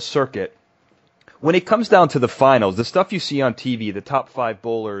professional circuit, when it comes down to the finals, the stuff you see on TV, the top 5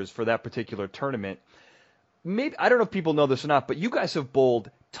 bowlers for that particular tournament, maybe I don't know if people know this or not, but you guys have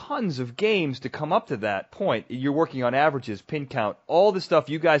bowled tons of games to come up to that point. You're working on averages, pin count, all the stuff.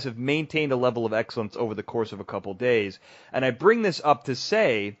 You guys have maintained a level of excellence over the course of a couple days. And I bring this up to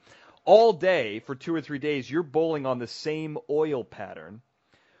say, all day for 2 or 3 days, you're bowling on the same oil pattern.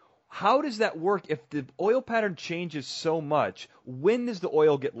 How does that work? If the oil pattern changes so much, when does the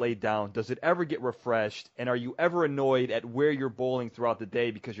oil get laid down? Does it ever get refreshed? And are you ever annoyed at where you're bowling throughout the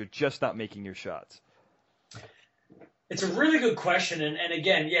day because you're just not making your shots? It's a really good question, and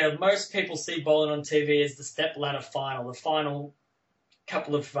again, yeah, most people see bowling on TV as the step ladder final, the final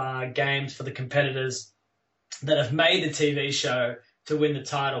couple of games for the competitors that have made the TV show to win the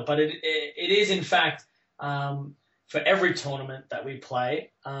title. But it is, in fact, for every tournament that we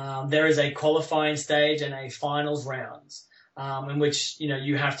play, there is a qualifying stage and a finals rounds in which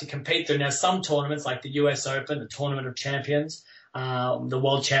you have to compete through. Now, some tournaments like the US Open, the Tournament of Champions, the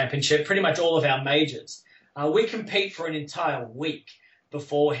World Championship, pretty much all of our majors. We compete for an entire week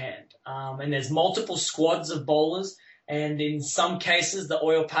beforehand, and there's multiple squads of bowlers, and in some cases the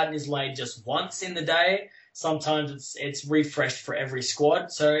oil pattern is laid just once in the day. Sometimes it's refreshed for every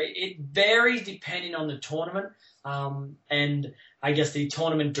squad, so it varies depending on the tournament, and I guess the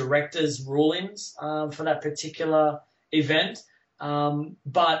tournament director's rulings for that particular event.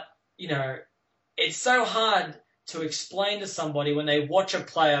 But it's so hard to explain to somebody when they watch a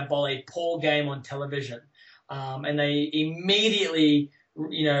player bowl a poor game on television. And they immediately,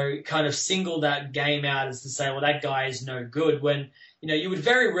 kind of single that game out as to say, well, that guy is no good. When, you would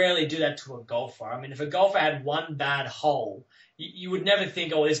very rarely do that to a golfer. I mean, if a golfer had one bad hole, you would never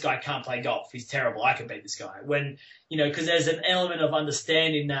think, oh, this guy can't play golf. He's terrible. I can beat this guy. When, because there's an element of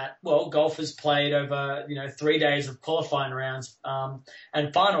understanding that, well, golfers played over, 3 days of qualifying rounds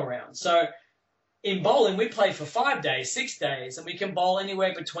and final rounds. So in bowling, we play for 5 days, 6 days, and we can bowl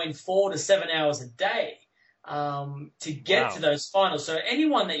anywhere between 4 to 7 hours a day. To get to those finals. So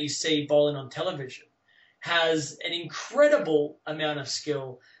anyone that you see bowling on television has an incredible amount of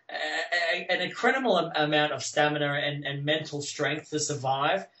skill, an incredible amount of stamina and mental strength to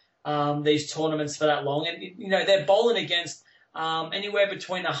survive these tournaments for that long. And, they're bowling against anywhere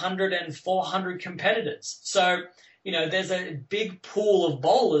between 100 and 400 competitors. So, there's a big pool of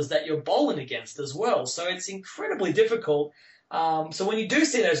bowlers that you're bowling against as well. So it's incredibly difficult. So when you do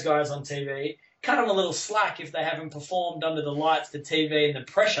see those guys on TV, cut them a little slack if they haven't performed under the lights, the TV, and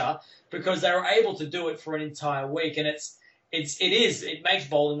the pressure, because they were able to do it for an entire week. And it makes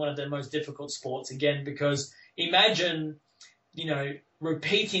bowling one of the most difficult sports, again, because imagine,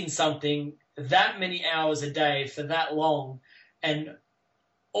 repeating something that many hours a day for that long, and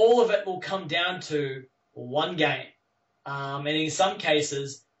all of it will come down to one game, and in some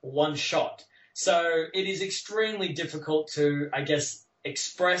cases, one shot. So it is extremely difficult to, I guess,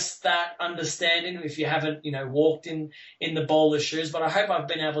 express that understanding if you haven't, walked in the bowler's shoes. But I hope I've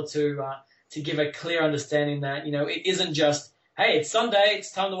been able to give a clear understanding that, it isn't just, hey, it's Sunday,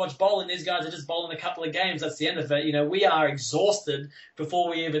 it's time to watch bowling. These guys are just bowling a couple of games. That's the end of it. We are exhausted before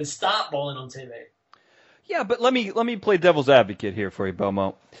we even start bowling on TV. Yeah, but let me play devil's advocate here for you,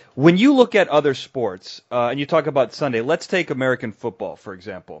 Belmo. When you look at other sports and you talk about Sunday, let's take American football, for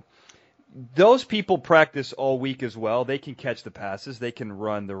example. Those people practice all week as well. They can catch the passes. They can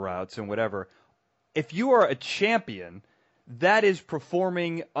run the routes and whatever. If you are a champion, that is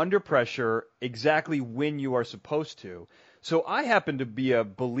performing under pressure exactly when you are supposed to. So I happen to be a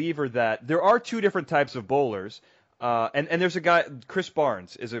believer that there are 2 different types of bowlers. And there's a guy, Chris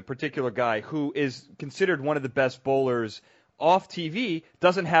Barnes is a particular guy who is considered one of the best bowlers off TV,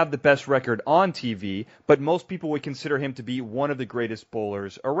 doesn't have the best record on TV, but most people would consider him to be one of the greatest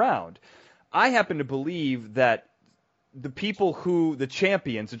bowlers around. I happen to believe that the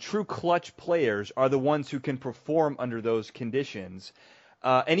champions, the true clutch players, are the ones who can perform under those conditions.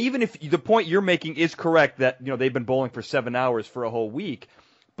 And even if the point you're making is correct that, they've been bowling for 7 hours for a whole week,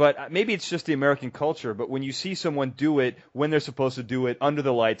 but maybe it's just the American culture, but when you see someone do it when they're supposed to do it under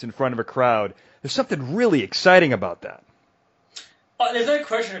the lights in front of a crowd, there's something really exciting about that. Oh, there's no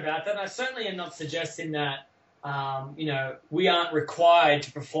question about that. I certainly am not suggesting that, we aren't required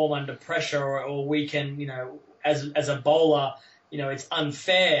to perform under pressure or we can, as a bowler, it's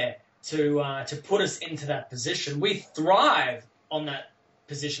unfair to put us into that position. We thrive on that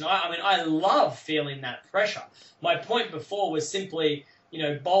position. I mean, I love feeling that pressure. My point before was simply,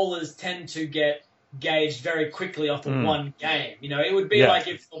 bowlers tend to get gauged very quickly off of one game. It would be like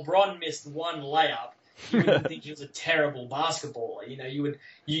if LeBron missed one layup, you wouldn't think he was a terrible basketballer.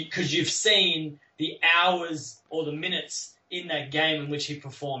 Because you've seen the hours or the minutes in that game in which he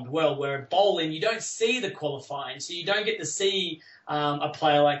performed well. Where at bowling, you don't see the qualifying, so you don't get to see a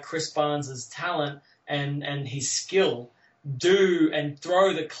player like Chris Barnes' talent and his skill do and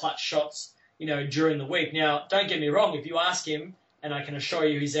throw the clutch shots, during the week. Now, don't get me wrong. If you ask him, and I can assure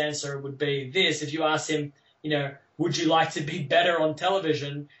you his answer would be this, if you ask him, would you like to be better on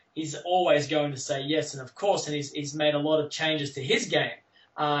television? He's always going to say yes, and of course, and he's made a lot of changes to his game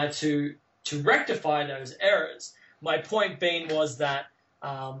to rectify those errors. My point being was that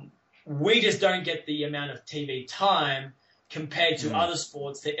we just don't get the amount of TV time compared to other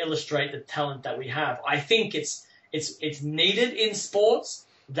sports to illustrate the talent that we have. I think it's needed in sports,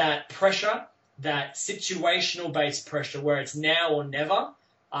 that pressure, that situational-based pressure where it's now or never.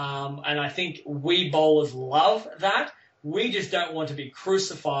 And I think we bowlers love that. We just don't want to be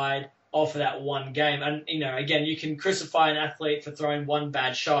crucified off of that one game. And, again, you can crucify an athlete for throwing one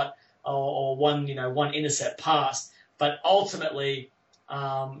bad shot or one intercept pass, but ultimately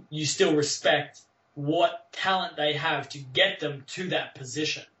you still respect what talent they have to get them to that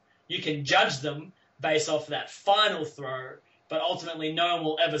position. You can judge them based off of that final throw, but ultimately no one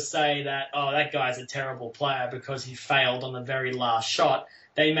will ever say that, oh, that guy's a terrible player because he failed on the very last shot.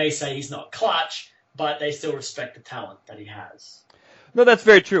 They may say he's not clutch, but they still respect the talent that he has. No, that's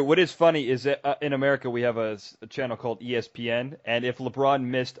very true. What is funny is that in America we have a channel called ESPN, and if LeBron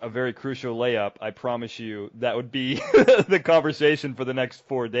missed a very crucial layup, I promise you that would be the conversation for the next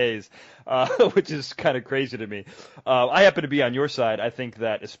 4 days, which is kind of crazy to me. I happen to be on your side. I think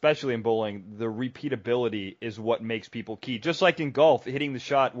that, especially in bowling, the repeatability is what makes people key. Just like in golf, hitting the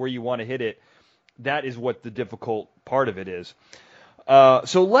shot where you want to hit it, that is what the difficult part of it is.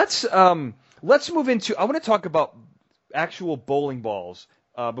 So let's move into – I want to talk about – actual bowling balls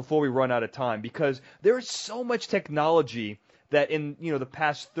before we run out of time, because there is so much technology that in the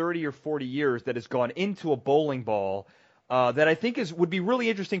past 30 or 40 years that has gone into a bowling ball that I think would be really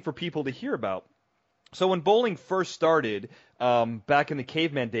interesting for people to hear about. So when bowling first started back in the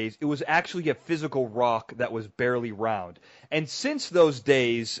caveman days, it was actually a physical rock that was barely round. And since those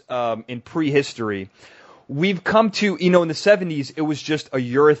days in prehistory, we've come to, in the 70s, it was just a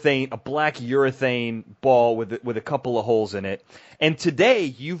black urethane ball with a couple of holes in it. And today,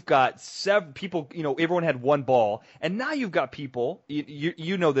 you've got several people, everyone had one ball. And now you've got people,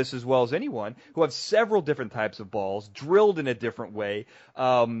 you know this as well as anyone, who have several different types of balls, drilled in a different way,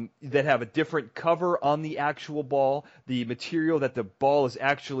 that have a different cover on the actual ball, the material that the ball is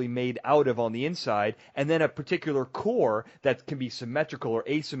actually made out of on the inside, and then a particular core that can be symmetrical or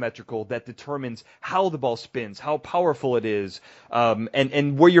asymmetrical that determines how the ball spins, how powerful it is,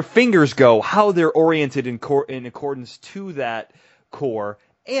 and where your fingers go, how they're oriented in accordance to that core.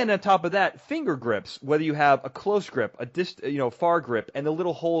 And on top of that, finger grips, whether you have a close grip, a far grip, and the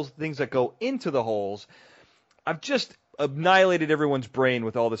little holes, things that go into the holes. I've just annihilated everyone's brain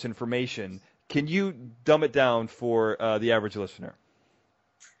with all this information. Can you dumb it down for the average listener?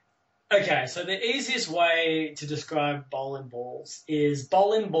 Okay, so the easiest way to describe bowling balls is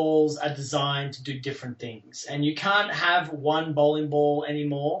bowling balls are designed to do different things. And you can't have one bowling ball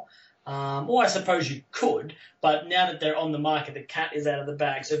anymore. Or I suppose you could, but now that they're on the market, the cat is out of the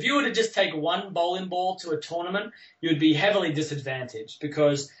bag. So if you were to just take one bowling ball to a tournament, you would be heavily disadvantaged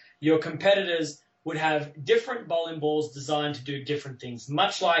because your competitors would have different bowling balls designed to do different things.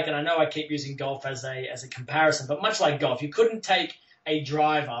 Much like, and I know I keep using golf as a comparison, but much like golf, you couldn't take a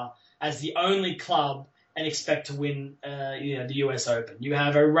driver as the only club and expect to win the US Open. You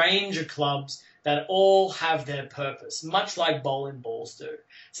have a range of clubs that all have their purpose, much like bowling balls do.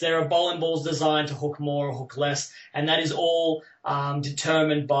 So there are bowling balls designed to hook more or hook less, and that is all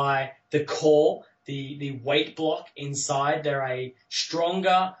determined by the core, the weight block inside. There are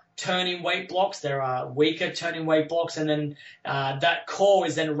stronger turning weight blocks, there are weaker turning weight blocks, and then that core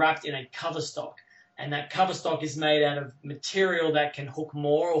is then wrapped in a cover stock. And that cover stock is made out of material that can hook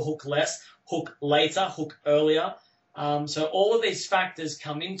more or hook less, hook later, hook earlier. So all of these factors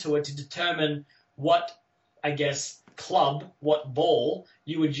come into it to determine what, club, what ball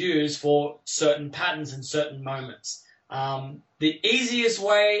you would use for certain patterns and certain moments. The easiest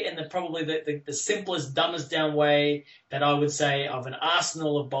way and probably the simplest, dumbest down way that I would say of an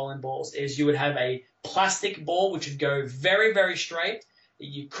arsenal of bowling balls is you would have a plastic ball which would go very, very straight.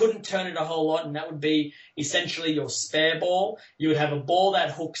 you couldn't turn it a whole lot, and that would be essentially your spare ball. You would have a ball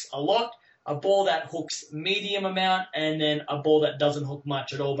that hooks a lot, a ball that hooks medium amount, and then a ball that doesn't hook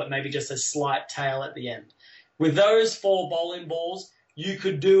much at all, but maybe just a slight tail at the end. With those 4 bowling balls, you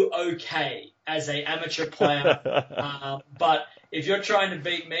could do okay as an amateur player. But if you're trying to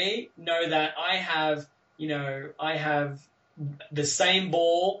beat me, know that I have the same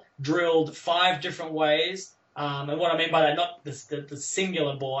ball drilled 5 different ways. And what I mean by that, not the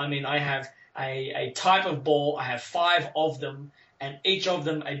singular ball. I mean, I have a type of ball. I have 5 of them, and each of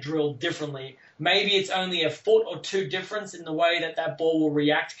them are drilled differently. Maybe it's only a foot or 2 difference in the way that ball will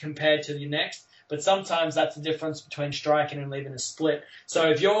react compared to the next. But sometimes that's the difference between striking and leaving a split. So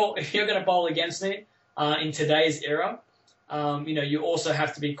if you're going to bowl against me in today's era, you also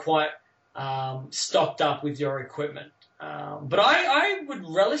have to be quite stocked up with your equipment. But I would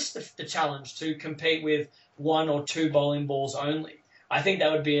relish the challenge to compete with 1 or 2 bowling balls only. I think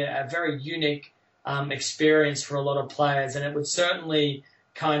that would be a very unique experience for a lot of players, and it would certainly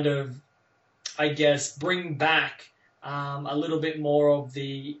kind of, I guess, bring back a little bit more of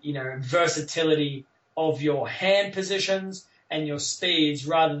the versatility of your hand positions and your speeds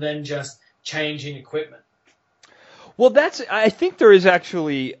rather than just changing equipment. Well, I think there is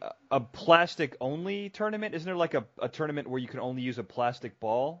actually a plastic-only tournament. Isn't there like a tournament where you can only use a plastic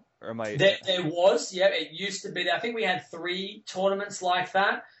ball? Or am I? There was, yeah. It used to be. I think we had 3 tournaments like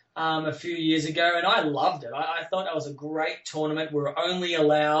that a few years ago, and I loved it. I thought that was a great tournament. We were only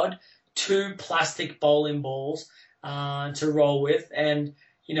allowed 2 plastic bowling balls to roll with, and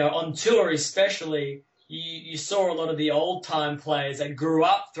on tour especially, you saw a lot of the old-time players that grew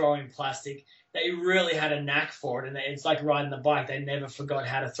up throwing plastic. They really had a knack for it, and it's like riding the bike. They never forgot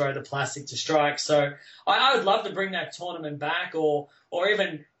how to throw the plastic to strike. So I would love to bring that tournament back, or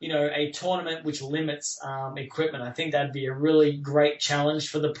even a tournament which limits equipment. I think that'd be a really great challenge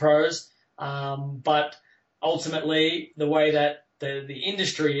for the pros. But ultimately, the way that the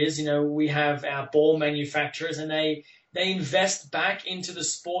industry is, we have our ball manufacturers, and they invest back into the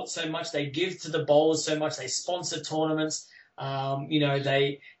sport so much. They give to the bowlers so much. They sponsor tournaments.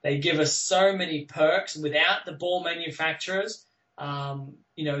 They give us so many perks. Without the ball manufacturers,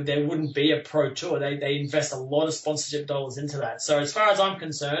 there wouldn't be a pro tour. They invest a lot of sponsorship dollars into that. So as far as I'm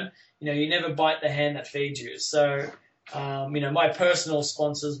concerned, you never bite the hand that feeds you. So, my personal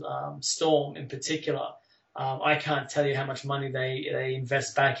sponsors, Storm in particular, I can't tell you how much money they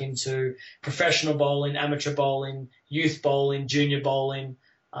invest back into professional bowling, amateur bowling, youth bowling, junior bowling.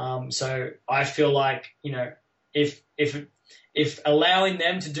 So I feel like, if allowing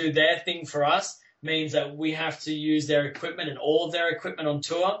them to do their thing for us means that we have to use their equipment and all of their equipment on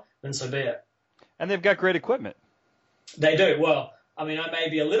tour, then so be it. And they've got great equipment. They do. Well, I mean, I may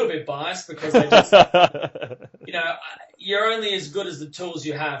be a little bit biased because they just, you're only as good as the tools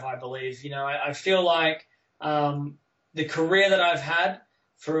you have, I believe. I feel like the career that I've had,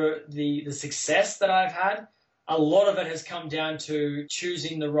 for the success that I've had, a lot of it has come down to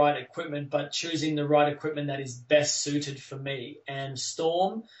choosing the right equipment, but choosing the right equipment that is best suited for me. And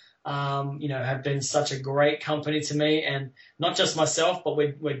Storm, have been such a great company to me, and not just myself, but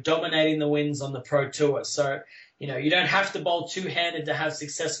we're dominating the wins on the Pro Tour. So, you don't have to bowl two-handed to have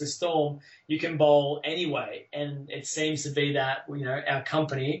success with Storm. You can bowl anyway, and it seems to be that, our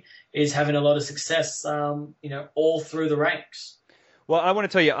company is having a lot of success, all through the ranks. Well, I want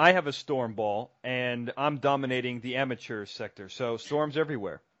to tell you, I have a Storm ball, and I'm dominating the amateur sector. So Storm's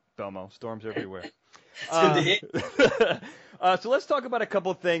everywhere, Belmo. Storm's everywhere. It's good to hear. So let's talk about a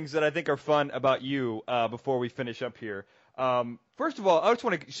couple of things that I think are fun about you before we finish up here. First of all, I just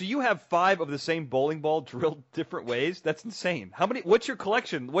want to. So you have 5 of the same bowling ball drilled different ways? That's insane. How many? What's your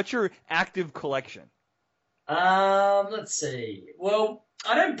collection? What's your active collection? Let's see. Well,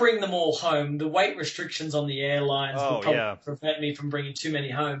 I don't bring them all home. The weight restrictions on the airlines will probably prevent me from bringing too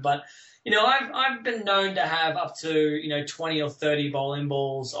many home. But, I've been known to have up to, 20 or 30 bowling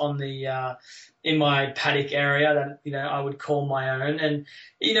balls on the, in my paddock area that, I would call my own. And,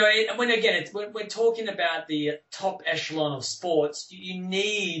 when we're talking about the top echelon of sports, you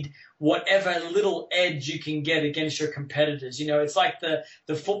need whatever little edge you can get against your competitors. It's like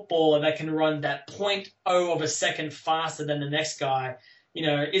the footballer that can run that 0.0 of a second faster than the next guy.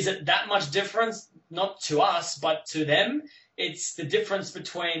 Is it that much difference? Not to us, but to them. It's the difference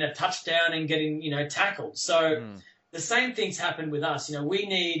between a touchdown and getting, tackled. So the same things happen with us. We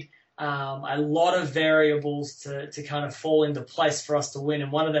need a lot of variables to kind of fall into place for us to win.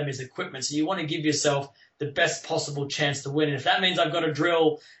 And one of them is equipment. So you want to give yourself the best possible chance to win. And if that means I've got to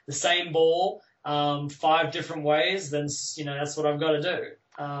drill the same ball 5 different ways, then, that's what I've got to do.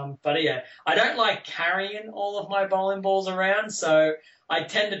 But yeah, I don't like carrying all of my bowling balls around, so I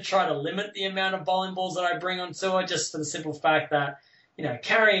tend to try to limit the amount of bowling balls that I bring on tour, just for the simple fact that,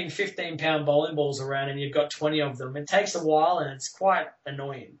 carrying 15-pound bowling balls around and you've got 20 of them, it takes a while and it's quite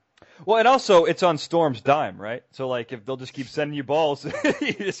annoying. Well, and also it's on Storm's dime, right? So like if they'll just keep sending you balls,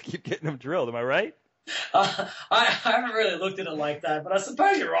 you just keep getting them drilled. Am I right? I haven't really looked at it like that, but I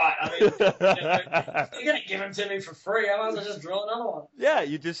suppose you're right. I mean, you're going to give them to me for free. I might as well just drill another one. Yeah,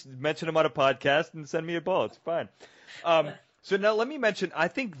 you just mention them on a podcast and send me a ball. It's fine. So now let me mention, I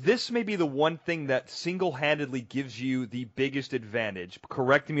think this may be the one thing that single-handedly gives you the biggest advantage.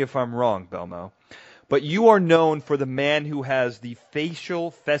 Correct me if I'm wrong, Belmo. But you are known for the man who has the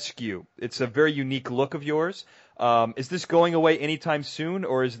facial fescue. It's a very unique look of yours. Is this going away anytime soon,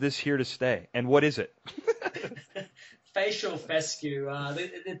 or is this here to stay? And what is it? Facial fescue.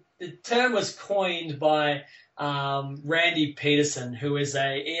 The term was coined by Randy Peterson, who is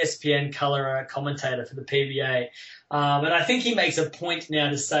a ESPN color commentator for the PBA. And I think he makes a point now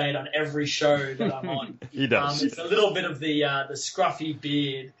to say it on every show that I'm on. He does. It's a little bit of the scruffy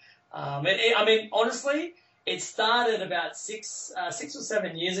beard. I mean, honestly, it started about 6 or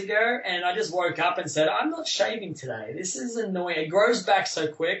 7 years ago, and I just woke up and said, I'm not shaving today. This is annoying. It grows back so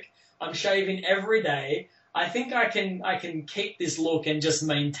quick. I'm shaving every day. I think I can keep this look and just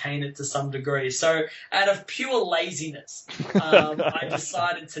maintain it to some degree. So out of pure laziness, I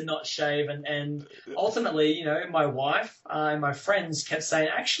decided to not shave, and ultimately, my wife and my friends kept saying,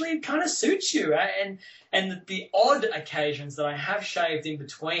 actually, it kind of suits you. And the odd occasions that I have shaved in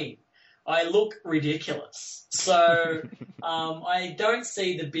between, I look ridiculous. So I don't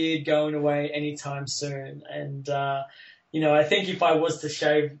see the beard going away anytime soon. And I think if I was to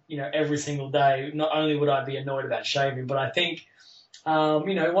shave, every single day, not only would I be annoyed about shaving, but I think,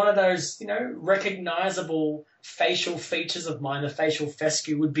 one of those, recognizable facial features of mine, the facial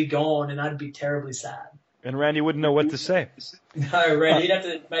fescue, would be gone, and I'd be terribly sad. And Randy wouldn't know what to say. No, Randy, you'd have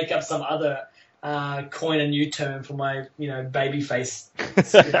to make up some other coin a new term for my, baby face.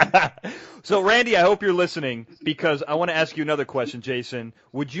 So, Randy, I hope you're listening, because I want to ask you another question, Jason.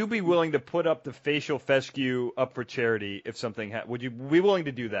 Would you be willing to put up the facial fescue up for charity if something would you be willing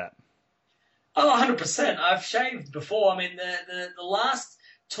to do that? Oh, 100%. I've shaved before. I mean, the last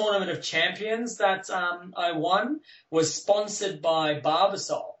Tournament of Champions that I won was sponsored by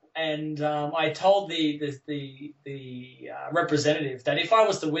Barbasol. And I told the representative that if I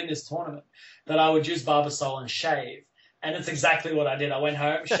was to win this tournament, that I would use Barbasol and shave. And it's exactly what I did. I went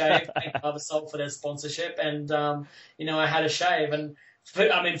home, shaved, thanked Barbasol for their sponsorship, and I had a shave. And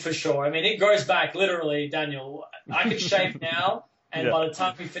for sure. I mean, it grows back literally, Daniel. I could shave now, and by the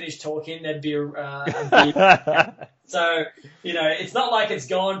time we finish talking, there'd be a beard. So, it's not like it's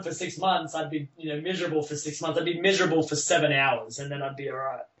gone for 6 months. I'd be, miserable for 6 months. I'd be miserable for 7 hours, and then I'd be all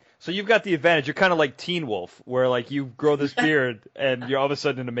right. So you've got the advantage. You're kind of like Teen Wolf, where like you grow this beard and you're all of a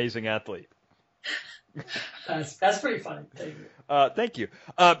sudden an amazing athlete. That's pretty funny. Thank you. Thank you.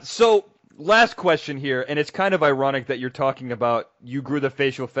 So last question here, and it's kind of ironic that you're talking about you grew the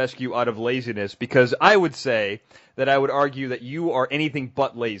facial fescue out of laziness, because I would say that I would argue that you are anything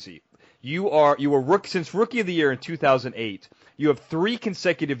but lazy. You were since Rookie of the Year in 2008. You have 3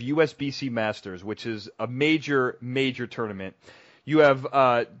 consecutive USBC Masters, which is a major tournament. You have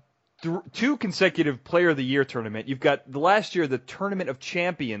 2 consecutive Player of the Year tournament. You've got last year the Tournament of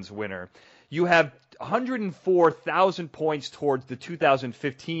Champions winner. You have 104,000 points towards the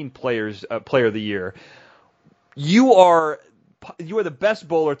 2015 Player of the Year. You are the best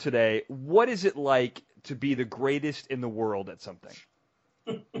bowler today. What is it like to be the greatest in the world at something?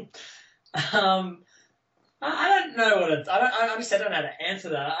 I don't know I honestly don't know how to answer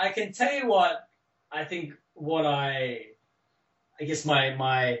that. I can tell you what I think. I guess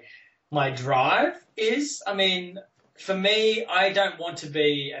my drive is. I mean, for me, I don't want to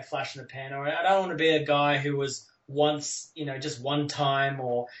be a flash in the pan, or I don't want to be a guy who was once, just one time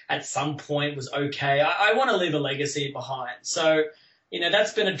or at some point was okay. I want to leave a legacy behind. So,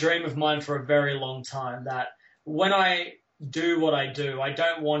 that's been a dream of mine for a very long time, that when I do what I do, I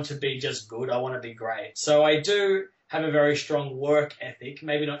don't want to be just good. I want to be great. So I do have a very strong work ethic,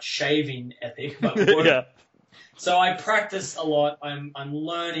 maybe not shaving ethic, but work. Yeah. So I practice a lot. I'm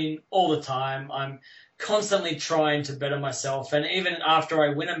learning all the time. I'm constantly trying to better myself. And even after I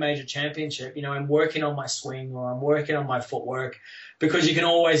win a major championship, I'm working on my swing, or I'm working on my footwork, because you can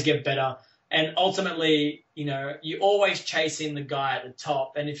always get better. And ultimately, you're always chasing the guy at the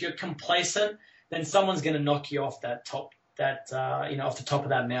top. And if you're complacent, then someone's going to knock you off that top, off the top of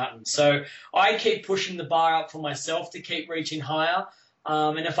that mountain. So I keep pushing the bar up for myself to keep reaching higher.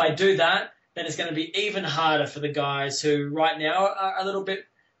 And if I do that, then it's going to be even harder for the guys who right now are a little bit,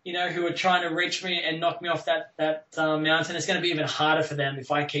 who are trying to reach me and knock me off that mountain. It's going to be even harder for them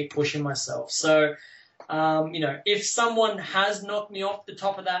if I keep pushing myself. So, if someone has knocked me off the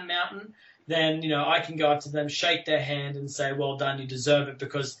top of that mountain, then, I can go up to them, shake their hand and say, well done, you deserve it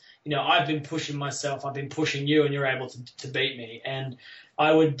because, I've been pushing myself, I've been pushing you and you're able to beat me. And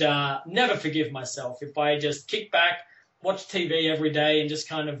I would never forgive myself if I just kicked back, watched TV every day and just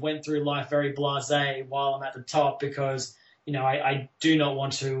kind of went through life very blasé while I'm at the top because, I do not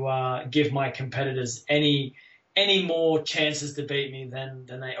want to give my competitors any more chances to beat me than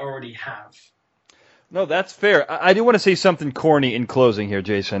they already have. No, that's fair. I do want to say something corny in closing here,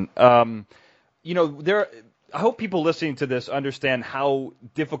 Jason. I hope people listening to this understand how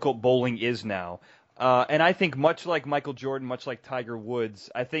difficult bowling is now. And I think much like Michael Jordan, much like Tiger Woods,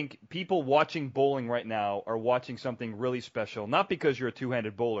 I think people watching bowling right now are watching something really special. Not because you're a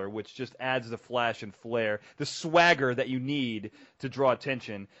two-handed bowler, which just adds the flash and flair, the swagger that you need to draw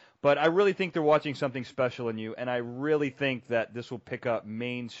attention. But I really think they're watching something special in you, and I really think that this will pick up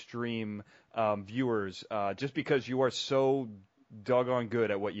mainstream viewers just because you are so doggone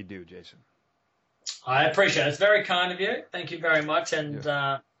good at what you do, Jason. I appreciate it. It's very kind of you. Thank you very much. And,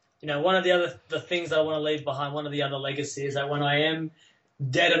 one of the things that I want to leave behind, one of the other legacies is that when I am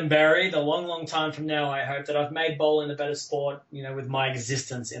dead and buried, a long, long time from now, I hope that I've made bowling a better sport, with my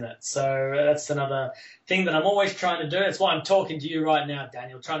existence in it. So that's another thing that I'm always trying to do. That's why I'm talking to you right now,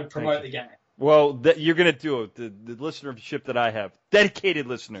 Daniel, trying to promote the game. Well, you're going to do it. The listenership that I have, dedicated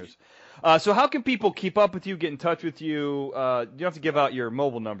listeners. So how can people keep up with you, get in touch with you? You don't have to give out your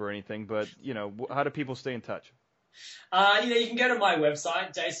mobile number or anything, but, how do people stay in touch? You can go to my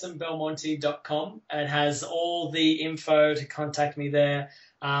website, JasonBelmonte.com. It has all the info to contact me there.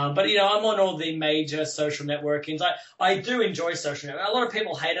 But, I'm on all the major social networkings. I do enjoy social networking. A lot of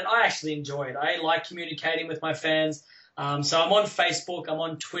people hate it. I actually enjoy it. I like communicating with my fans. So I'm on Facebook. I'm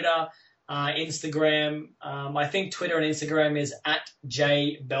on Twitter, Instagram. I think Twitter and Instagram is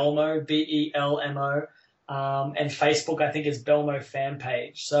 @JBelmo, BELMO. And Facebook, I think, is Belmo fan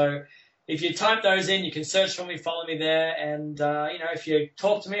page. So if you type those in, you can search for me, follow me there. And, if you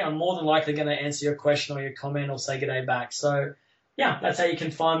talk to me, I'm more than likely going to answer your question or your comment or say good day back. So, yeah, that's how you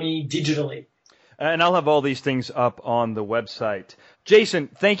can find me digitally. And I'll have all these things up on the website. Jason,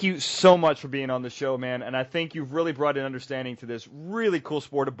 thank you so much for being on the show, man. And I think you've really brought an understanding to this really cool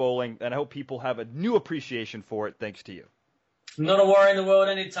sport of bowling. And I hope people have a new appreciation for it thanks to you. Not a worry in the world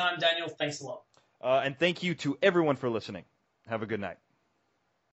anytime, Daniel. Thanks a lot. And thank you to everyone for listening. Have a good night.